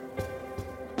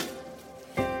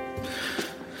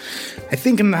 I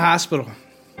think in the hospital.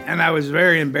 And I was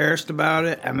very embarrassed about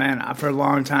it. And then for a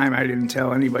long time, I didn't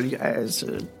tell anybody. I was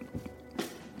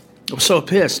so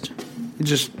pissed. It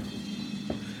just...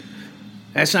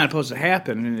 That's not supposed to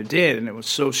happen, and it did, and it was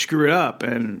so screwed up,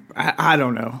 and I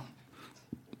don't know.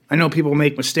 I know people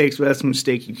make mistakes, but that's a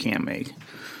mistake you can't make.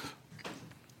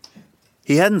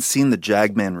 He hadn't seen the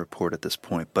Jagman report at this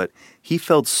point, but he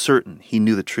felt certain he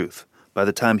knew the truth by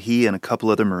the time he and a couple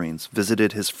other Marines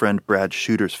visited his friend Brad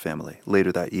Shooter's family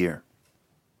later that year.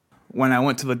 When I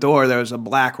went to the door, there was a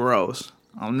black rose.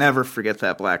 I'll never forget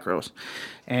that black rose.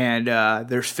 And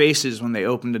their faces when they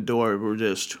opened the door were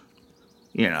just,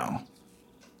 you know...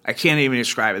 I can't even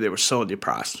describe it. They were so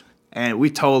depressed. And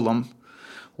we told them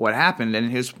what happened,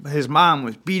 and his mom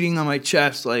was beating on my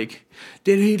chest like,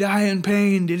 did he die in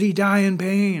pain? Did he die in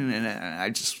pain? And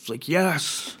I just was like,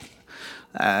 yes.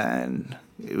 And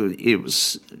it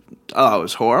was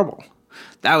horrible.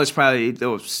 That was probably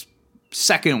the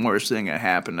second worst thing that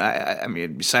happened. I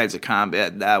mean, besides the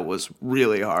combat, that was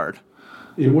really hard.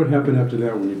 And what happened after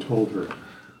that when you told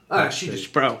her? She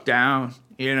just broke down.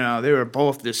 You know, they were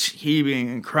both just heaving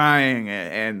and crying,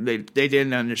 and they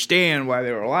didn't understand why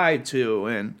they were lied to,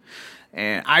 and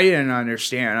I didn't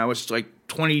understand. I was like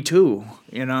 22,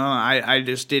 you know, I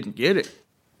just didn't get it.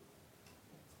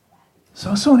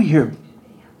 So I just want to hear,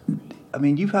 I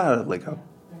mean, you've had like a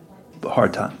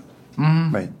hard time,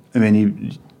 right? I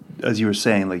mean, as you were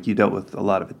saying, like you dealt with a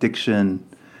lot of addiction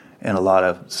and a lot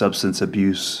of substance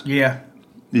abuse. Yeah.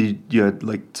 You had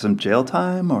like some jail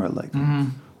time, or like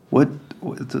what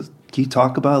can you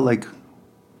talk about like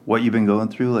what you've been going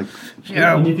through? Like,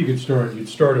 yeah. And if you could start, you'd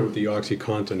started with the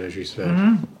OxyContin, as you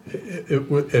said.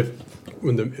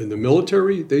 In the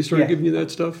military, they started giving you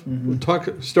that stuff.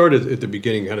 Start at the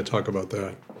beginning. How to talk about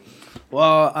that?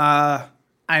 Well, I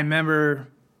remember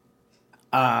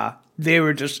they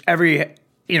were just I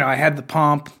had the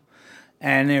pump,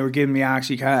 and they were giving me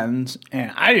OxyContins,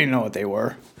 and I didn't know what they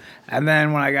were. And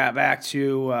then when I got back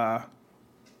to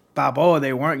Balboa,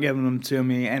 they weren't giving them to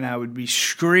me, and I would be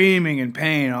screaming in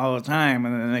pain all the time,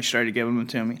 and then they started giving them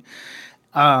to me.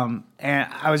 And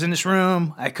I was in this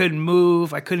room. I couldn't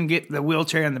move. I couldn't get the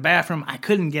wheelchair in the bathroom. I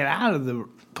couldn't get out of the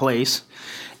place.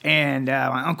 And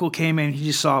my uncle came in. He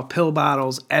just saw pill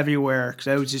bottles everywhere because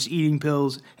I was just eating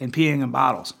pills and peeing in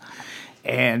bottles.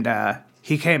 And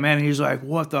he came in and he was like,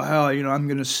 what the hell? I'm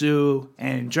going to sue,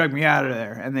 and drug me out of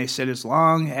there. And they said, as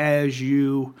long as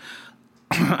you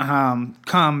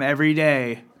come every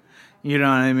day, you know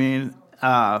what I mean,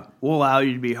 we'll allow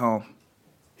you to be home.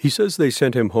 He says they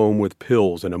sent him home with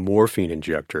pills and a morphine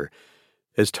injector.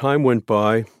 As time went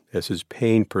by, as his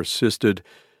pain persisted,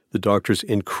 the doctors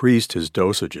increased his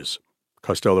dosages.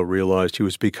 Costello realized he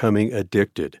was becoming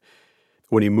addicted.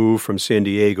 When he moved from San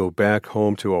Diego back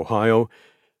home to Ohio,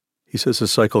 he says the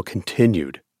cycle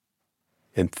continued,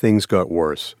 and things got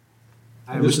worse.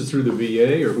 This is through the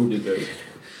VA, or who did this?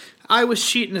 I was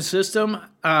cheating the system.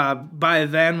 By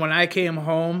then, when I came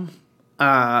home,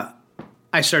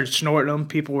 I started snorting them.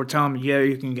 People were telling me, yeah,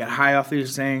 you can get high off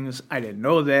these things. I didn't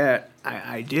know that.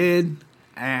 I did.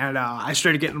 And I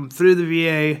started getting them through the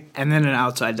VA and then an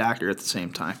outside doctor at the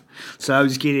same time. So I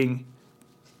was getting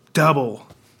double.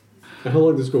 And how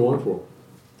long did this go on for?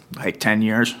 Like 10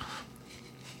 years.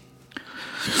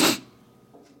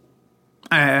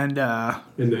 And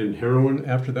then heroin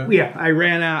after that? Yeah, I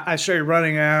ran out. I started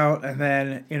running out, and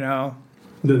then,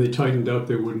 Then they tightened up.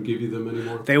 They wouldn't give you them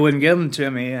anymore? They wouldn't give them to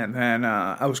me, and then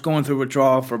I was going through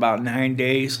withdrawal for about 9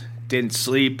 days. Didn't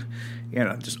sleep,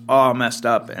 just all messed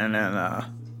up. And then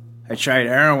I tried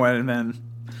heroin, and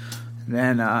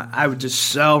then I would just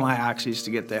sell my oxys to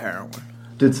get the heroin.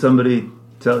 Did somebody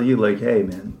tell you, like, hey,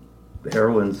 man,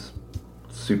 heroin's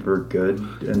super good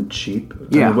and cheap?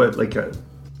 Yeah. I mean,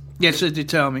 Yes, they did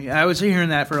tell me. I was hearing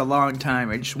that for a long time.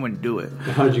 I just wouldn't do it.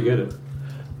 How'd you get it?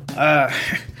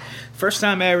 First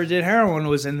time I ever did heroin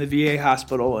was in the VA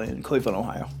hospital in Cleveland,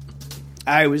 Ohio.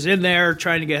 I was in there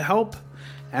trying to get help,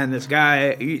 and this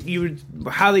guy,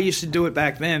 how they used to do it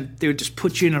back then, they would just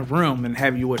put you in a room and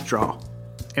have you withdraw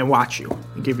and watch you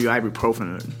and give you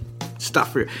ibuprofen and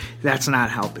stuff for you. That's not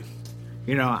helping.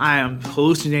 I am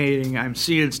hallucinating. I'm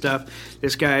seeing stuff.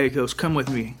 This guy goes, come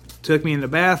with me. Took me in the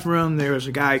bathroom. There was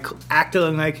a guy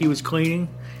acting like he was cleaning.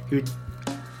 He would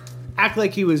act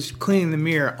like he was cleaning the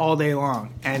mirror all day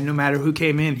long. And no matter who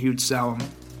came in, he would sell them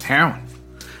heroin.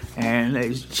 And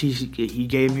he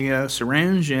gave me a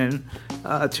syringe and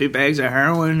 2 bags of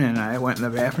heroin. And I went in the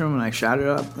bathroom and I shot it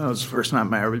up. That was the first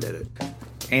time I ever did it.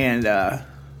 And how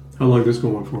long did this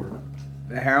go on for?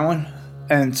 The heroin?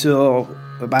 Until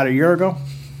about a year ago.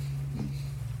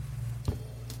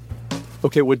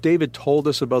 Okay, what David told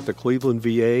us about the Cleveland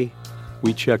VA,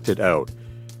 we checked it out,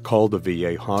 called the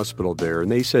VA hospital there,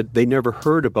 and they said they never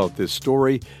heard about this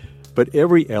story, but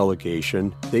every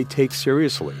allegation they take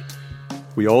seriously.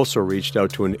 We also reached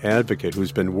out to an advocate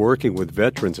who's been working with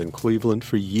veterans in Cleveland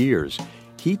for years.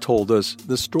 He told us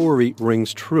the story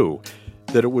rings true,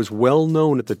 that it was well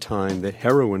known at the time that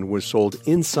heroin was sold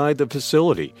inside the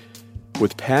facility,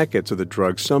 with packets of the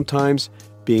drug sometimes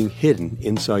being hidden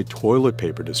inside toilet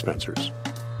paper dispensers.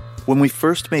 When we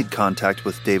first made contact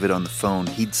with David on the phone,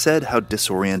 he'd said how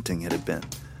disorienting it had been,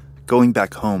 going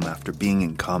back home after being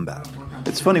in combat.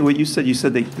 It's funny what you said. You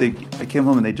said I came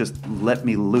home and they just let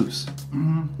me loose.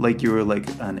 Mm-hmm. Like you were like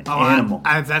an animal.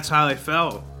 That's how I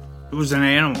felt. It was an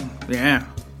animal, yeah.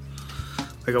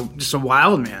 Like just a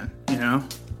wild man,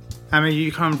 I mean,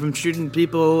 you come from shooting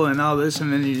people and all this,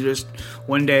 and then you just,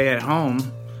 one day at home,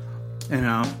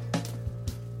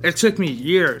 It took me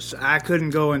years. I couldn't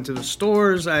go into the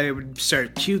stores. I would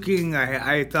start puking.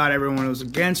 I thought everyone was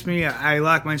against me. I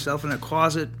locked myself in a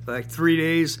closet for like 3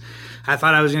 days. I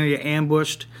thought I was going to get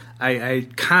ambushed. I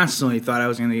constantly thought I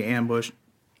was going to get ambushed.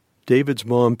 David's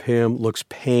mom, Pam, looks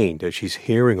pained as she's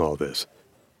hearing all this.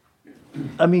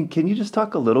 I mean, can you just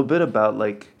talk a little bit about,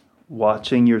 like,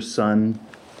 watching your son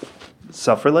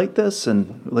suffer like this?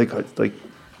 And, like...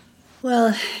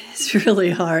 Well, it's really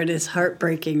hard. It's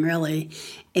heartbreaking, really.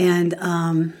 And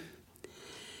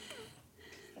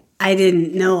I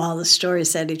didn't know all the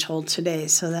stories that he told today,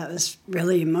 so that was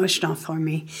really emotional for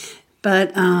me.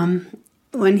 But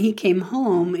when he came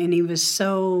home and he was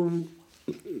so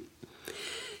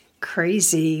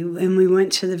crazy, and we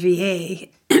went to the VA,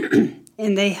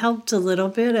 and they helped a little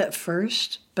bit at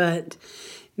first, but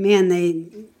man, they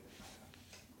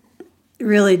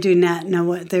really do not know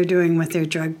what they're doing with their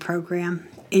drug program,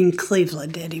 in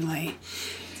Cleveland anyway.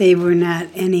 They were not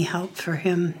any help for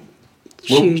him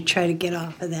to try to get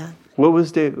off of that. What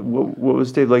was Dave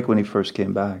like when he first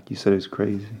came back? You said it was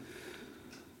crazy.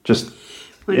 Just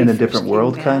When in he a different first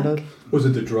world, came kind back. of? Was it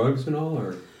the drugs and all,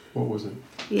 or what was it?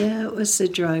 Yeah, it was the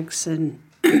drugs. And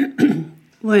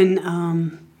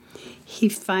when he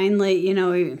finally,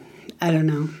 I don't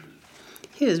know,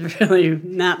 he was really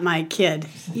not my kid.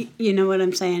 You know what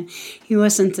I'm saying? He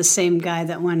wasn't the same guy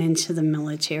that went into the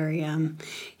military.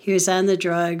 He was on the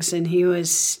drugs, and he was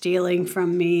stealing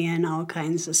from me and all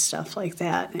kinds of stuff like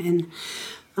that. And,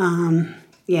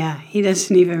 yeah, he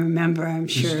doesn't even remember, I'm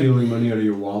sure. Stealing money out of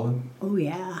your wallet? Oh,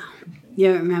 yeah.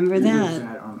 You remember that?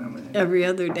 I don't remember that. Every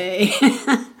other day.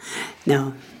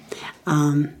 No.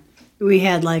 We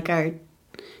had like our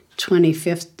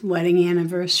 25th wedding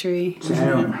anniversary.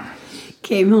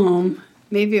 Came home.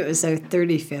 Maybe it was our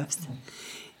 35th.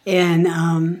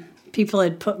 And people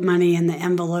had put money in the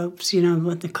envelopes,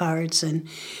 with the cards. And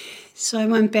so I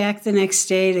went back the next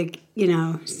day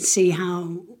to, see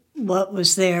what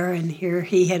was there, and here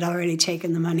he had already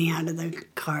taken the money out of the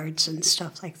cards and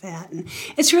stuff like that. And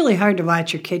it's really hard to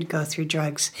watch your kid go through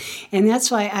drugs. And that's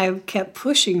why I kept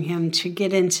pushing him to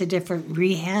get into different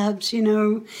rehabs,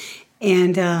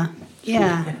 And,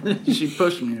 yeah. She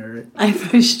pushed me, right? I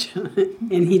pushed him,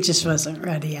 and he just wasn't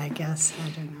ready, I guess. I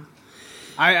don't know.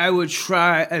 I would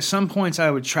try, at some points I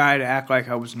would try to act like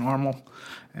I was normal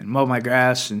and mow my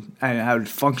grass, and I would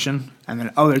function. And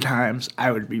then other times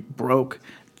I would be broke,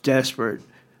 desperate,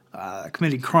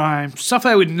 committing crime, stuff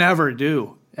I would never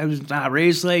do. I was not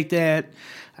raised like that.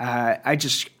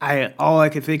 All I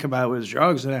could think about was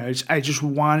drugs, and I just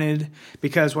wanted,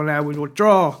 because when I would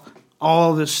withdraw,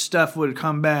 all this stuff would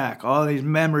come back, all these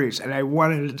memories, and I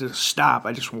wanted it to stop.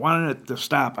 I just wanted it to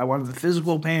stop. I wanted the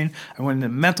physical pain, I wanted the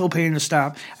mental pain to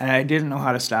stop, and I didn't know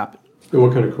how to stop it.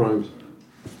 What kind of crimes?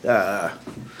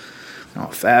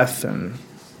 Theft and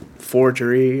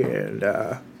forgery and,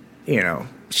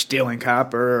 stealing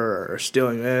copper or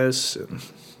stealing this and,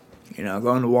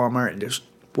 going to Walmart and just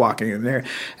walking in there.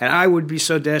 And I would be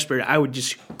so desperate, I would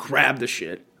just grab the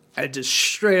shit. I'd just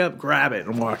straight up grab it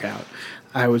and walk out.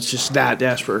 I was just that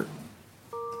desperate.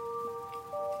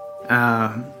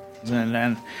 And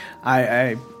then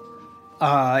a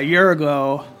year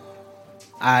ago,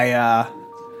 I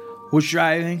was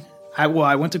driving. I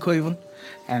went to Cleveland,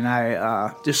 and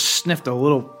I just sniffed a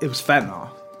little. It was fentanyl,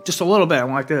 just a little bit.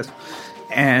 I'm like this,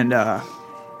 and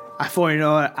before you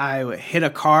know it, I hit a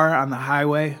car on the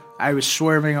highway. I was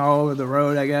swerving all over the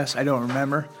road, I guess. I don't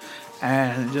remember,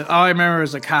 and all I remember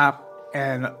is a cop.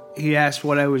 And he asked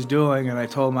what I was doing, and I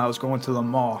told him I was going to the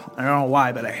mall. I don't know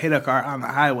why, but I hit a car on the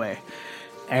highway.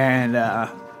 And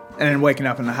then waking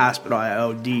up in the hospital, I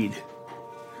OD'd.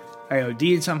 I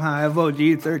OD'd somehow. I've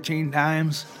OD'd 13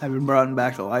 times. I've been brought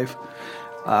back to life.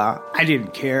 I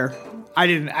didn't care. I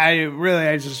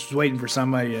just was waiting for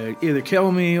somebody to either kill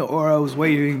me, or I was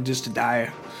waiting just to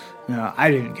die.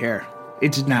 I didn't care.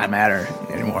 It did not matter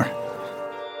anymore.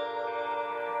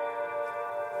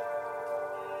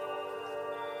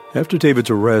 After David's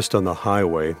arrest on the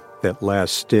highway, that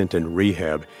last stint in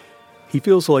rehab, he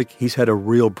feels like he's had a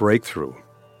real breakthrough,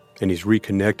 and he's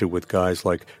reconnected with guys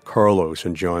like Carlos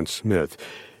and John Smith.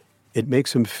 It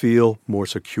makes him feel more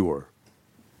secure.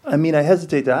 I mean, I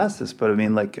hesitate to ask this, but I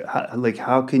mean,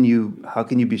 how can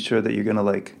you be sure that you're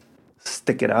gonna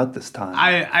stick it out this time?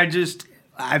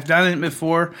 I've done it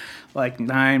before,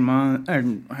 9 months, or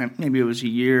maybe it was a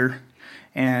year,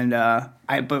 and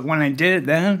but when I did it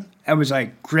then, I was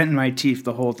gritting my teeth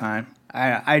the whole time.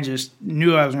 I just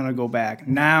knew I was going to go back.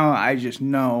 Now I just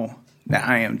know that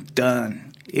I am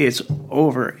done. It's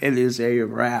over. It is a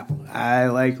wrap. I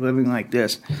like living like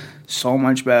this so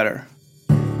much better.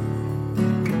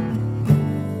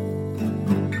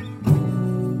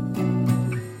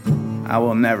 I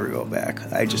will never go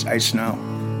back. I just know.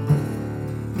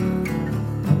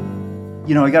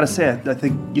 I got to say, I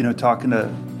think, talking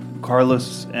to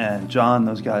Carlos and John,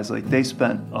 those guys, they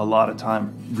spent a lot of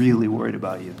time really worried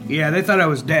about you. Yeah, they thought I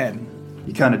was dead.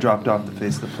 You kind of dropped off the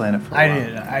face of the planet for a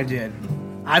while. I did.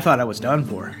 I thought I was done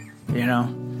for, Yeah,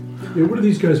 what do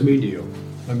these guys mean to you?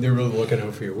 They're really looking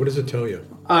out for you. What does it tell you?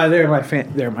 They're my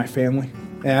family.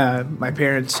 My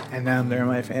parents and them, they're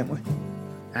my family.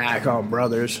 I call them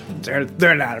brothers.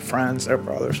 They're not friends, they're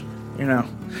brothers, you know.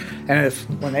 And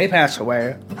when they pass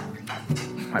away,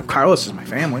 Carlos is my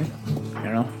family, you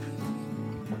know.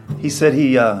 He said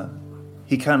he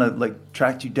kind of like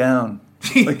tracked you down.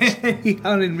 He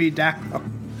hunted me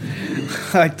down.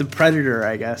 Like the predator,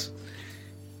 I guess.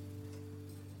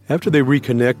 After they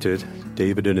reconnected,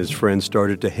 David and his friends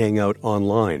started to hang out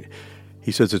online.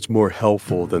 He says it's more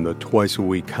helpful than the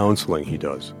twice-a-week counseling he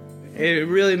does. It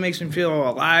really makes me feel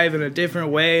alive in a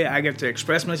different way. I get to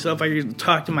express myself. I get to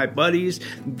talk to my buddies.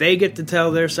 They get to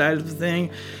tell their side of the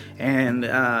thing. And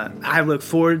I look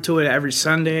forward to it every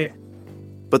Sunday.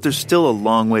 But there's still a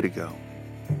long way to go.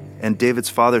 And David's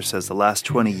father says the last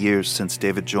 20 years since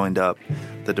David joined up,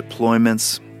 the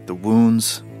deployments, the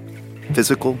wounds,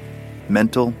 physical,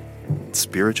 mental,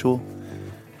 spiritual,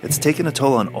 it's taken a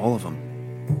toll on all of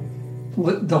them.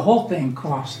 Well, the whole thing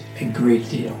cost a great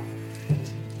deal.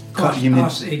 Cost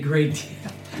us a great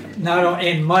deal. Not only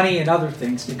in money and other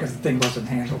things, because the thing wasn't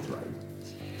handled right.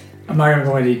 I'm not going to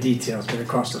go into details, but it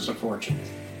cost us a fortune.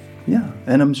 Yeah,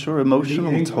 and I'm sure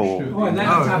emotional toll. Oh, and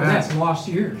that's lost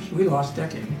years. We lost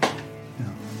decades. Yeah.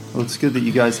 Well, it's good that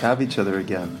you guys have each other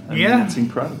again. I mean, it's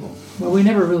incredible. Well, we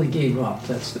never really gave up.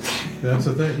 That's the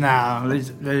thing. No, they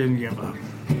didn't give up.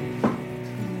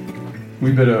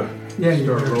 We better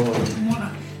start rolling.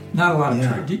 Not a lot of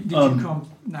time. Did you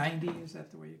come 90? Is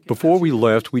that the way you came? Before we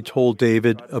left, we told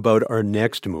David about our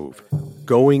next move,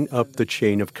 going up the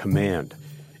chain of command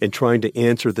and trying to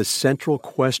answer the central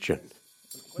question.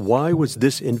 Why was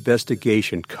this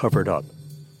investigation covered up?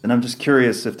 And I'm just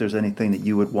curious if there's anything that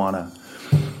you would want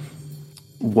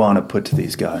to put to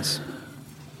these guys.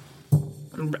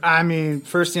 I mean,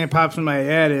 first thing that pops in my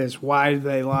head is, why did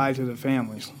they lie to the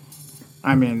families?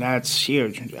 I mean, that's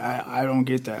huge. I don't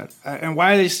get that. And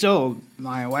why are they still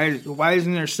lying? Why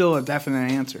isn't there still a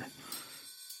definite answer?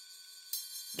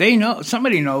 They know.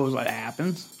 Somebody knows what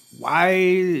happens.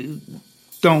 Why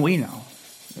don't we know?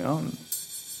 You know?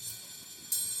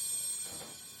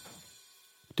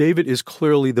 David is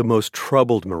clearly the most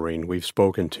troubled Marine we've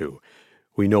spoken to.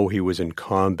 We know he was in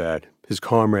combat. His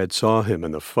comrades saw him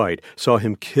in the fight, saw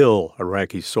him kill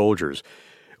Iraqi soldiers.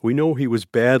 We know he was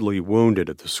badly wounded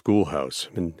at the schoolhouse.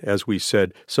 And as we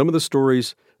said, some of the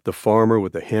stories, the farmer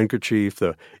with the handkerchief,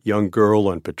 the young girl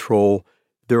on patrol,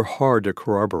 they're hard to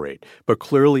corroborate. But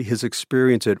clearly his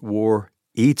experience at war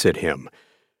eats at him.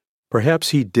 Perhaps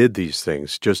he did these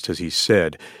things just as he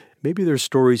said. Maybe there's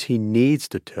stories he needs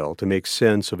to tell to make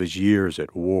sense of his years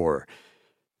at war.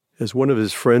 As one of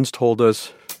his friends told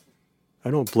us,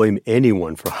 I don't blame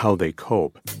anyone for how they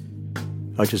cope.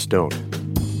 I just don't.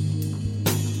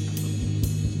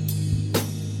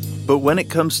 But when it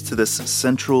comes to this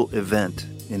central event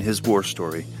in his war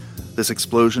story, this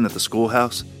explosion at the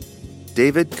schoolhouse,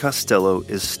 David Costello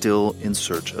is still in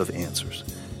search of answers.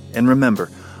 And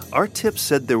remember, our tip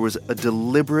said there was a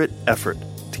deliberate effort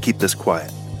to keep this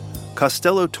quiet.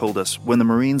 Costello told us when the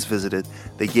Marines visited,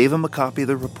 they gave him a copy of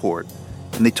the report,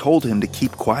 and they told him to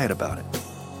keep quiet about it.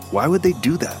 Why would they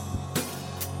do that?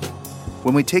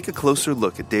 When we take a closer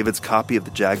look at David's copy of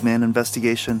the Jagman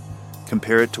investigation,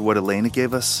 compare it to what Elena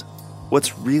gave us,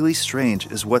 what's really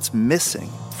strange is what's missing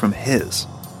from his.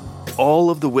 All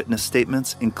of the witness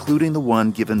statements, including the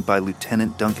one given by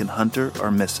Lieutenant Duncan Hunter,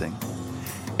 are missing.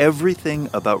 Everything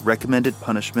about recommended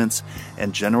punishments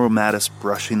and General Mattis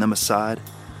brushing them aside,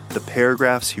 the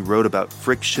paragraphs he wrote about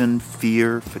friction,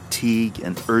 fear, fatigue,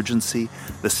 and urgency,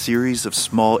 the series of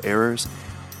small errors,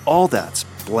 all that's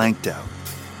blanked out.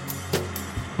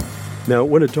 Now,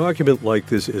 when a document like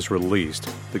this is released,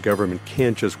 the government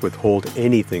can't just withhold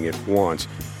anything it wants.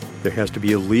 There has to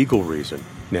be a legal reason,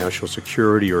 national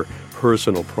security or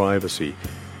personal privacy.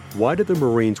 Why did the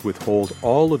Marines withhold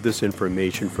all of this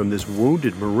information from this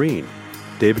wounded Marine,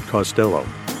 David Costello?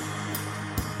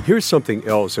 Here's something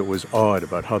else that was odd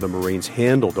about how the Marines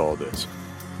handled all this.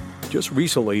 Just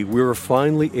recently, we were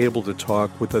finally able to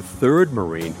talk with a third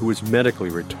Marine who was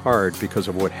medically retired because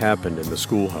of what happened in the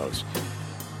schoolhouse,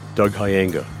 Doug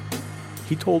Hyenga.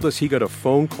 He told us he got a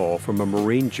phone call from a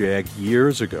Marine JAG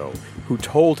years ago who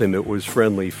told him it was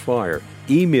friendly fire,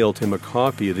 emailed him a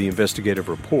copy of the investigative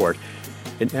report,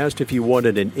 and asked if he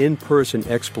wanted an in-person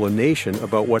explanation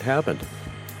about what happened.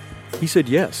 He said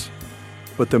yes,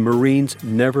 but the Marines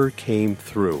never came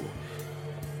through.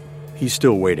 He's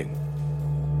still waiting.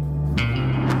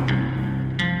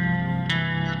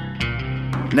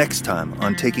 Next time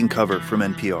on Taking Cover from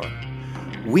NPR,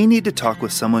 we need to talk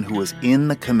with someone who was in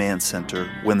the command center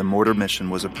when the mortar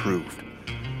mission was approved.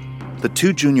 The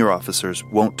two junior officers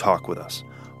won't talk with us.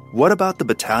 What about the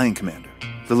battalion commander,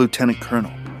 the lieutenant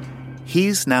colonel?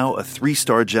 He's now a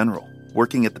 3-star general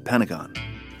working at the Pentagon.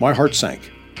 my heart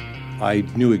sank. I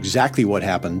knew exactly what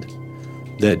happened,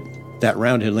 that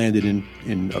round had landed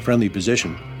in a friendly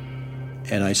position.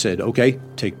 And I said, okay,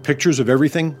 take pictures of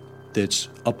everything that's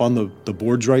up on the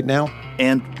boards right now.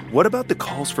 And what about the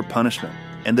calls for punishment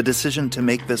and the decision to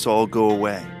make this all go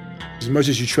away? As much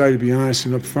as you try to be honest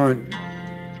and upfront,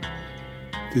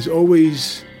 there's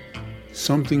always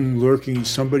something lurking.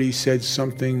 Somebody said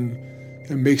something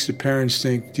that makes the parents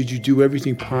think, did you do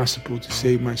everything possible to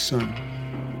save my son?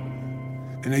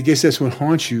 And I guess that's what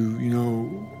haunts you,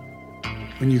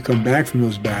 when you come back from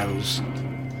those battles,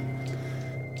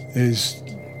 is,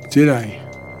 did I?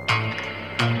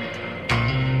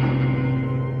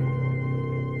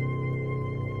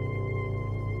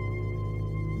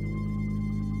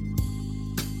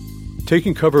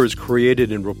 Taking Cover is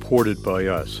created and reported by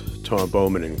us, Tom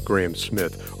Bowman and Graham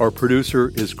Smith. Our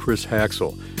producer is Chris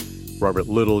Haxel. Robert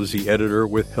Little is the editor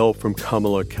with help from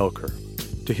Kamala Kelker.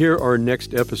 To hear our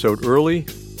next episode early,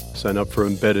 sign up for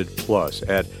Embedded Plus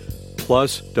at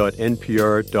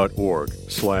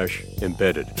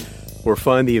plus.npr.org/embedded, or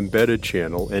find the Embedded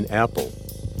channel in Apple.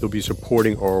 You'll be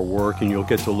supporting our work and you'll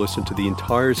get to listen to the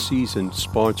entire season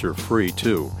sponsor-free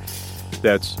too.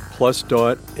 That's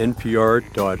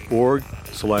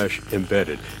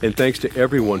plus.npr.org/embedded. And thanks to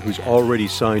everyone who's already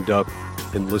signed up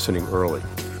and listening early.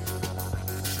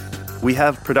 We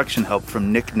have production help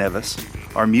from Nick Nevis.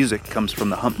 Our music comes from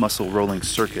the Hump Muscle Rolling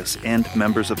Circus and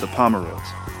members of the Pomeroys.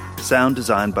 Sound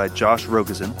designed by Josh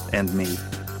Rogozin and me,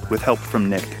 with help from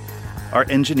Nick. Our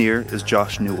engineer is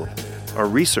Josh Newell. Our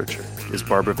researcher is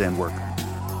Barbara Van Werk.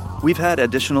 We've had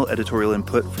additional editorial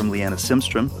input from Leanna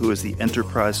Simstrom, who is the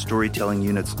Enterprise Storytelling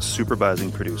Unit's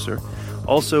supervising producer,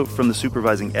 also from the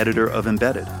supervising editor of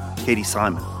Embedded, Katie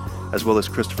Simon, as well as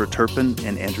Christopher Turpin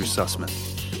and Andrew Sussman.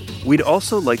 We'd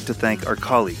also like to thank our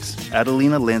colleagues,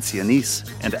 Adelina Lancianis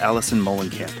and Allison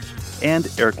Molenkamp, and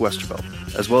Eric Westerveld,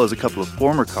 as well as a couple of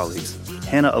former colleagues,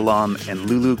 Hannah Alam and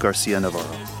Lulu Garcia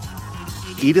Navarro.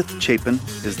 Edith Chapin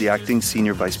is the acting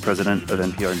senior vice president of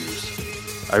NPR News.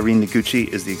 Irene Noguchi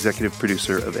is the executive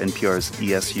producer of NPR's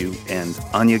ESU, and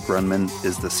Anya Grunman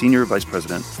is the senior vice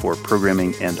president for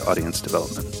programming and audience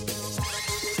development.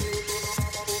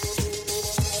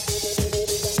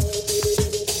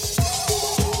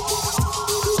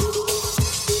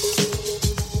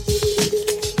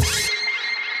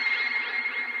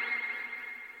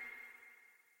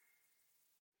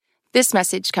 This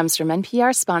message comes from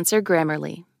NPR sponsor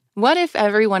Grammarly. What if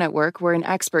everyone at work were an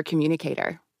expert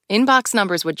communicator? Inbox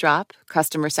numbers would drop,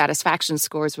 customer satisfaction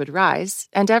scores would rise,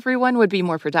 and everyone would be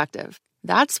more productive.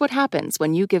 That's what happens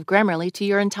when you give Grammarly to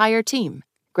your entire team.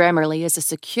 Grammarly is a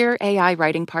secure AI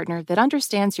writing partner that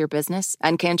understands your business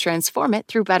and can transform it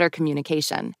through better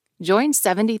communication. Join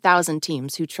 70,000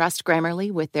 teams who trust Grammarly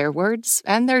with their words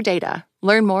and their data.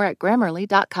 Learn more at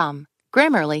Grammarly.com.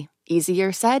 Grammarly.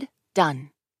 Easier said,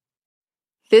 done.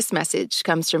 This message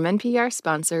comes from NPR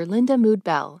sponsor Linda Mood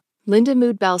Bell. Linda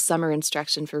Mood Bell's summer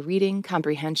instruction for reading,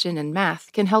 comprehension, and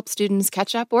math can help students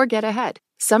catch up or get ahead.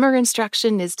 Summer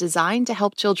instruction is designed to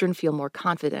help children feel more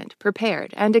confident,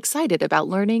 prepared, and excited about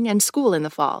learning and school in the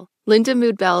fall. Linda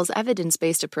Mood Bell's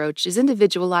evidence-based approach is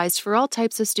individualized for all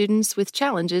types of students with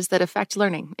challenges that affect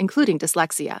learning, including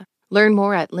dyslexia. Learn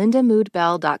more at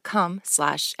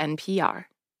lindamoodbell.com/NPR.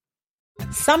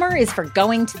 Summer is for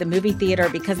going to the movie theater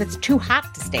because it's too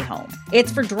hot to stay home.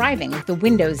 It's for driving with the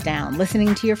windows down,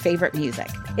 listening to your favorite music.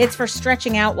 It's for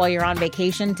stretching out while you're on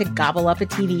vacation to gobble up a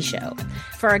TV show.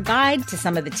 For a guide to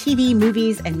some of the TV,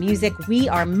 movies, and music we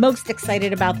are most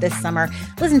excited about this summer,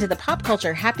 listen to the Pop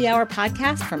Culture Happy Hour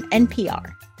podcast from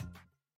NPR.